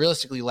 Because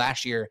realistically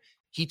last year,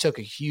 he took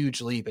a huge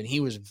leap and he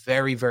was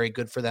very, very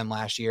good for them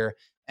last year.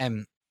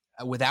 And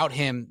without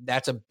him,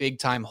 that's a big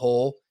time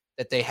hole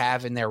that they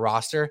have in their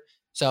roster.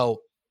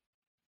 So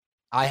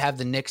I have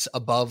the Knicks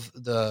above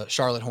the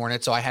Charlotte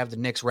Hornets. So I have the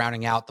Knicks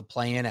rounding out the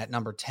play-in at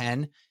number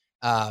 10,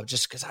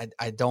 just because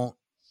I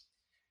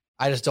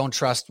I just don't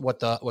trust what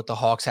the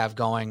Hawks have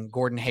going.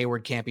 Gordon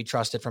Hayward can't be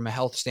trusted from a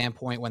health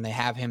standpoint. When they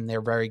have him,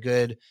 they're very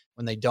good.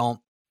 When they don't,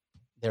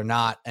 they're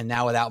not. And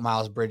now without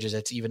Miles Bridges,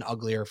 it's even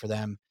uglier for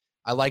them.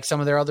 I like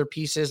some of their other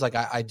pieces. Like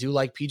I do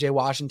like PJ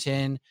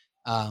Washington.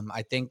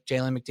 I think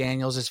Jalen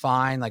McDaniels is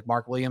fine. Like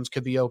Mark Williams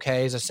could be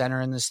okay as a center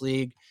in this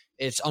league.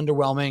 It's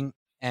underwhelming,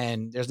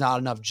 and there's not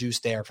enough juice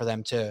there for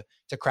them to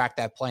crack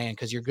that plan,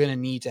 because you're going to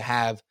need to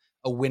have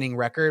a winning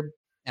record.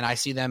 And I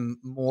see them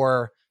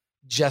more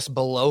just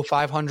below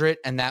 500,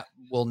 and that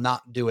will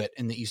not do it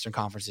in the Eastern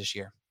Conference this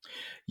year.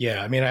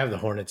 Yeah, I mean, I have the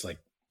Hornets like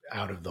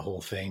out of the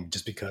whole thing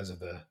just because of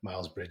the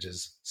Miles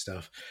Bridges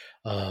stuff,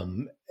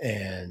 and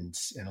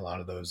a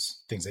lot of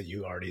those things that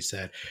you already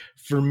said.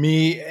 For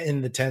me,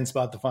 in the 10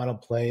 spot, the final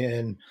play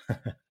in, I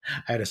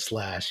had a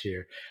slash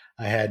here.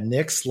 I had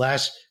Knicks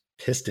 /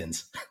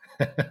 Pistons.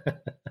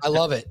 I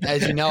love it.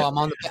 As you know,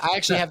 I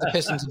actually have the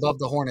Pistons above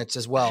the Hornets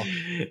as well.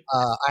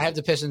 I have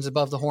the Pistons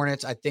above the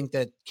Hornets. I think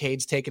that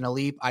Cade's taken a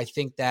leap. I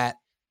think that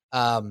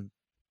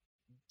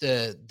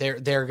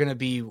they're going to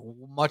be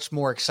much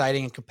more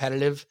exciting and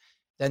competitive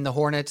than the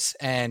Hornets.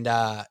 And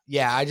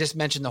I just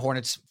mentioned the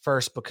Hornets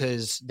first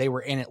because they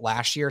were in it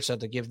last year. So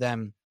to give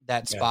them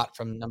that spot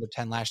from number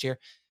 10 last year,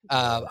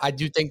 I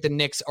do think the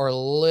Knicks are a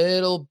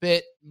little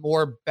bit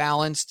more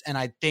balanced. And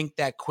I think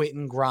that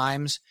Quentin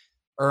Grimes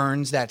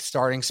earns that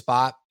starting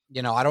spot.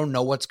 You know, I don't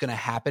know what's going to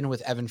happen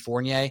with Evan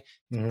Fournier.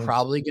 Mm-hmm.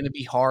 Probably going to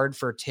be hard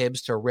for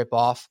Tibbs to rip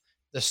off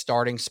the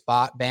starting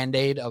spot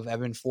Band-Aid of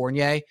Evan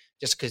Fournier,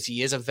 just because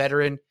he is a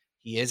veteran.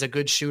 He is a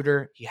good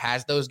shooter. He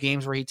has those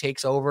games where he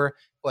takes over.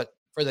 But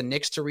for the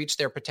Knicks to reach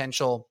their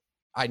potential,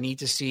 I need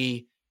to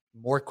see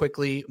more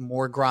quickly,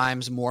 more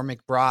Grimes, more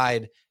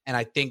McBride. And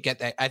I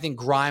think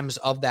Grimes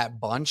of that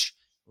bunch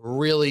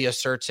really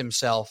asserts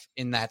himself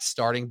in that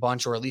starting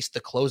bunch, or at least the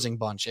closing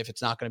bunch, if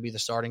it's not going to be the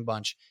starting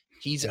bunch.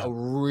 He's a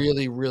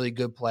really, really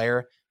good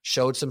player.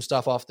 Showed some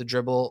stuff off the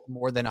dribble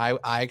more than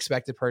I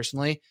expected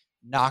personally.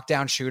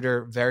 Knockdown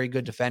shooter, very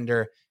good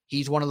defender.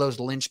 He's one of those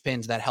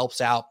linchpins that helps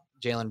out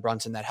Jalen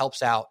Brunson, that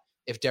helps out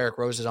if Derrick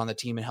Rose is on the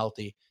team and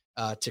healthy,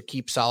 to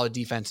keep solid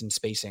defense and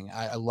spacing.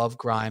 I love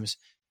Grimes.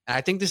 And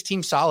I think this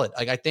team's solid.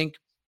 Like, I think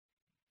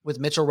with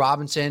Mitchell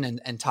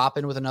Robinson and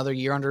Toppin with another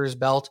year under his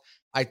belt,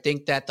 I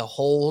think that the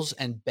holes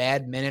and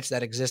bad minutes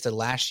that existed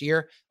last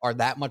year are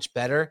that much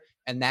better.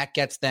 And that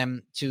gets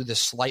them to the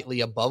slightly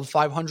above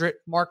 500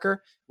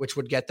 marker, which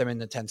would get them in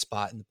the 10th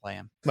spot in the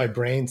play-in. My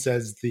brain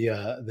says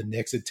the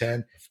Knicks at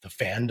 10. The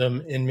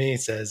fandom in me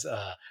says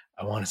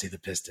I want to see the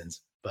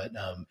Pistons, but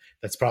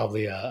that's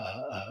probably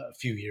a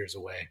few years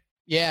away.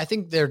 Yeah, I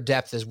think their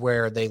depth is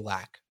where they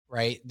lack,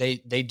 right? They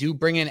do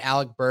bring in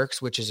Alec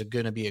Burks, which is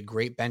going to be a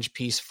great bench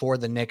piece for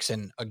the Knicks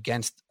and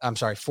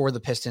for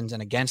the Pistons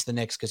and against the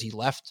Knicks, because he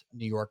left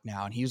New York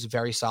now, and he was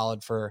very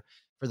solid for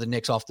the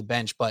Knicks off the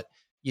bench. But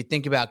you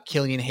think about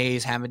Killian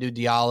Hayes, Hamidou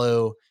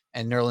Diallo,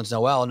 and Nerlens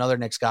Noel, another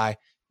Knicks guy,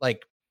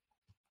 like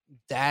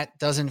that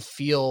doesn't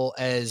feel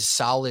as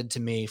solid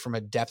to me from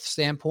a depth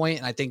standpoint.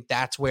 And I think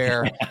that's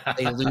where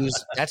they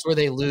lose. That's where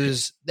they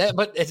lose that.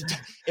 But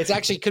it's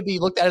actually could be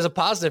looked at as a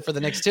positive for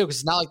the Knicks too, because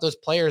it's not like those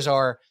players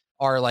are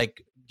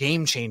like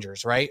game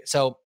changers, right?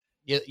 So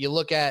you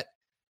look at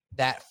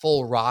that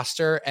full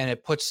roster and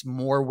it puts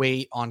more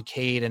weight on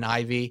Cade and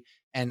Ivy.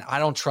 And I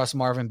don't trust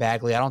Marvin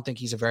Bagley. I don't think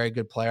he's a very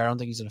good player. I don't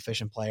think he's an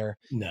efficient player.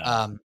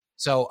 No.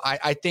 So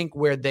I think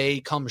where they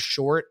come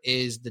short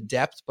is the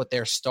depth, but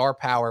their star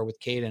power with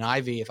Cade and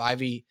Ivy, if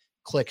Ivy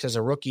clicks as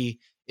a rookie,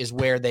 is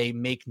where they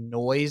make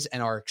noise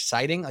and are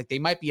exciting. Like, they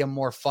might be a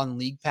more fun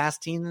league pass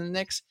team than the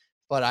Knicks,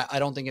 but I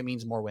don't think it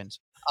means more wins.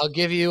 I'll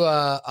give you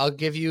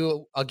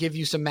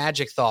some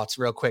Magic thoughts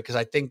real quick, because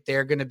I think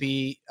they're going to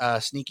be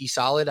sneaky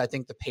solid. I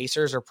think the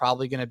Pacers are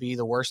probably going to be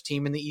the worst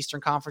team in the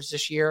Eastern Conference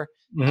this year.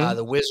 Mm-hmm.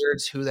 The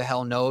Wizards, who the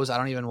hell knows? I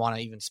don't even want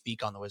to even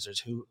speak on the Wizards.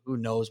 Who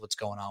knows what's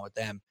going on with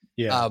them?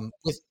 Yeah.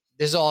 This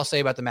is all I'll say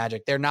about the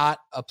Magic. They're not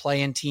a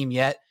play-in team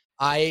yet.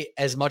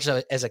 As much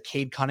as a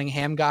Cade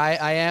Cunningham guy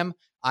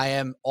I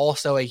am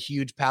also a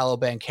huge Paolo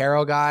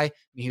Banchero guy. I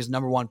mean, he was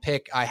number one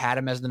pick. I had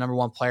him as the number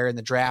one player in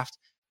the draft.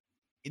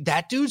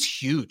 That dude's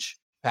huge,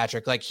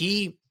 Patrick. Like,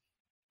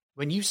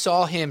 when you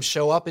saw him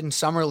show up in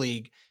Summer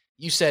League,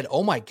 you said,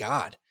 oh my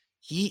God,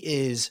 he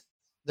is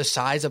the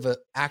size of an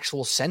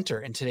actual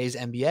center in today's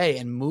NBA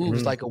and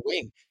moves like a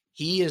wing.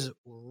 He is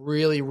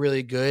really,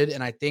 really good.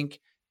 And I think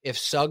if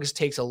Suggs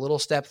takes a little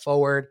step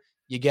forward,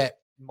 you get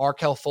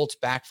Markelle Fultz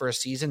back for a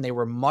season. They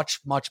were much,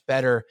 much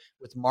better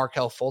with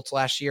Markelle Fultz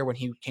last year when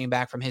he came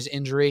back from his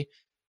injury.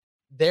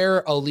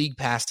 They're a league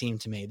pass team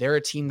to me. They're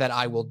a team that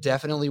I will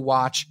definitely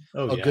watch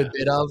good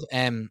bit of,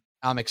 and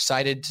I'm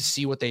excited to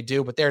see what they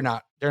do, but they're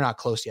not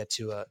close yet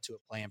to a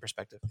play-in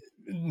perspective.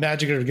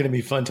 Magic are going to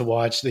be fun to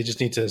watch. They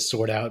just need to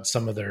sort out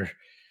some of their,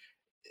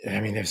 I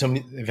mean,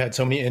 they've had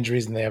so many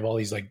injuries, and they have all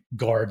these like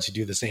guards who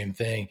do the same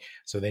thing.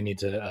 So they need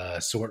to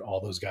sort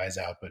all those guys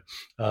out. But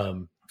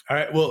all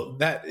right, well,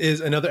 that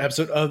is another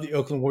episode of the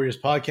Oakland Warriors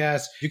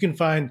podcast. You can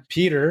find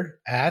Peter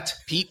at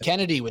Pete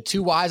Kennedy with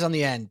 2 Y's on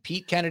the end.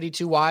 Pete Kennedy,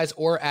 2 Y's,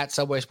 or at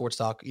Subway Sports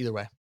Talk. Either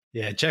way.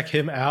 Yeah, check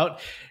him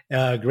out.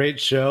 Great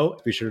show.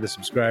 Be sure to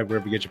subscribe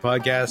wherever you get your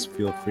podcasts.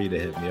 Feel free to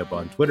hit me up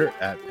on Twitter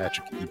at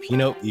Patrick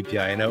Epino,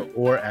 E-P-I-N-O,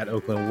 or at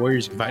Oakland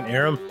Warriors. You can find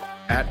Aram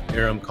at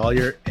Aram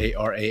Collier,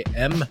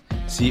 ARAM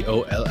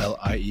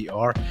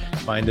COLLIER.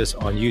 Find us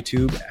on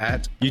YouTube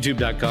at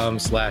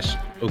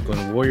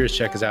youtube.com/Oakland Warriors.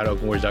 Check us out,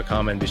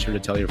 oaklandwarriors.com, and be sure to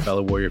tell your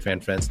fellow Warrior fan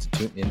friends to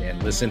tune in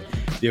and listen.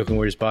 The Oakland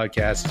Warriors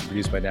podcast is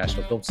produced by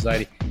National Film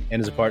Society and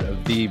is a part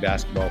of the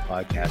Basketball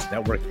Podcast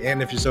Network.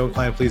 And if you're so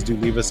inclined, please do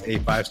leave us a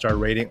 5-star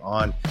rating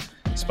on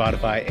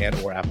Spotify and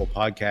or Apple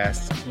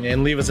Podcasts,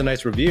 and leave us a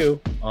nice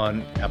review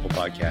on Apple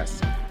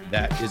Podcasts.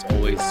 That is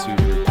always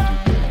super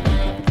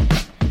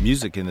duper.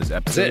 Music in this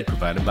episode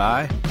provided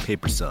by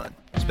Paper Sun.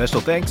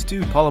 Special thanks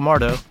to Paul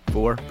Amardo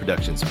for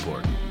production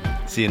support.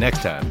 See you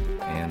next time,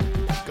 and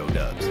go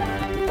Dubs.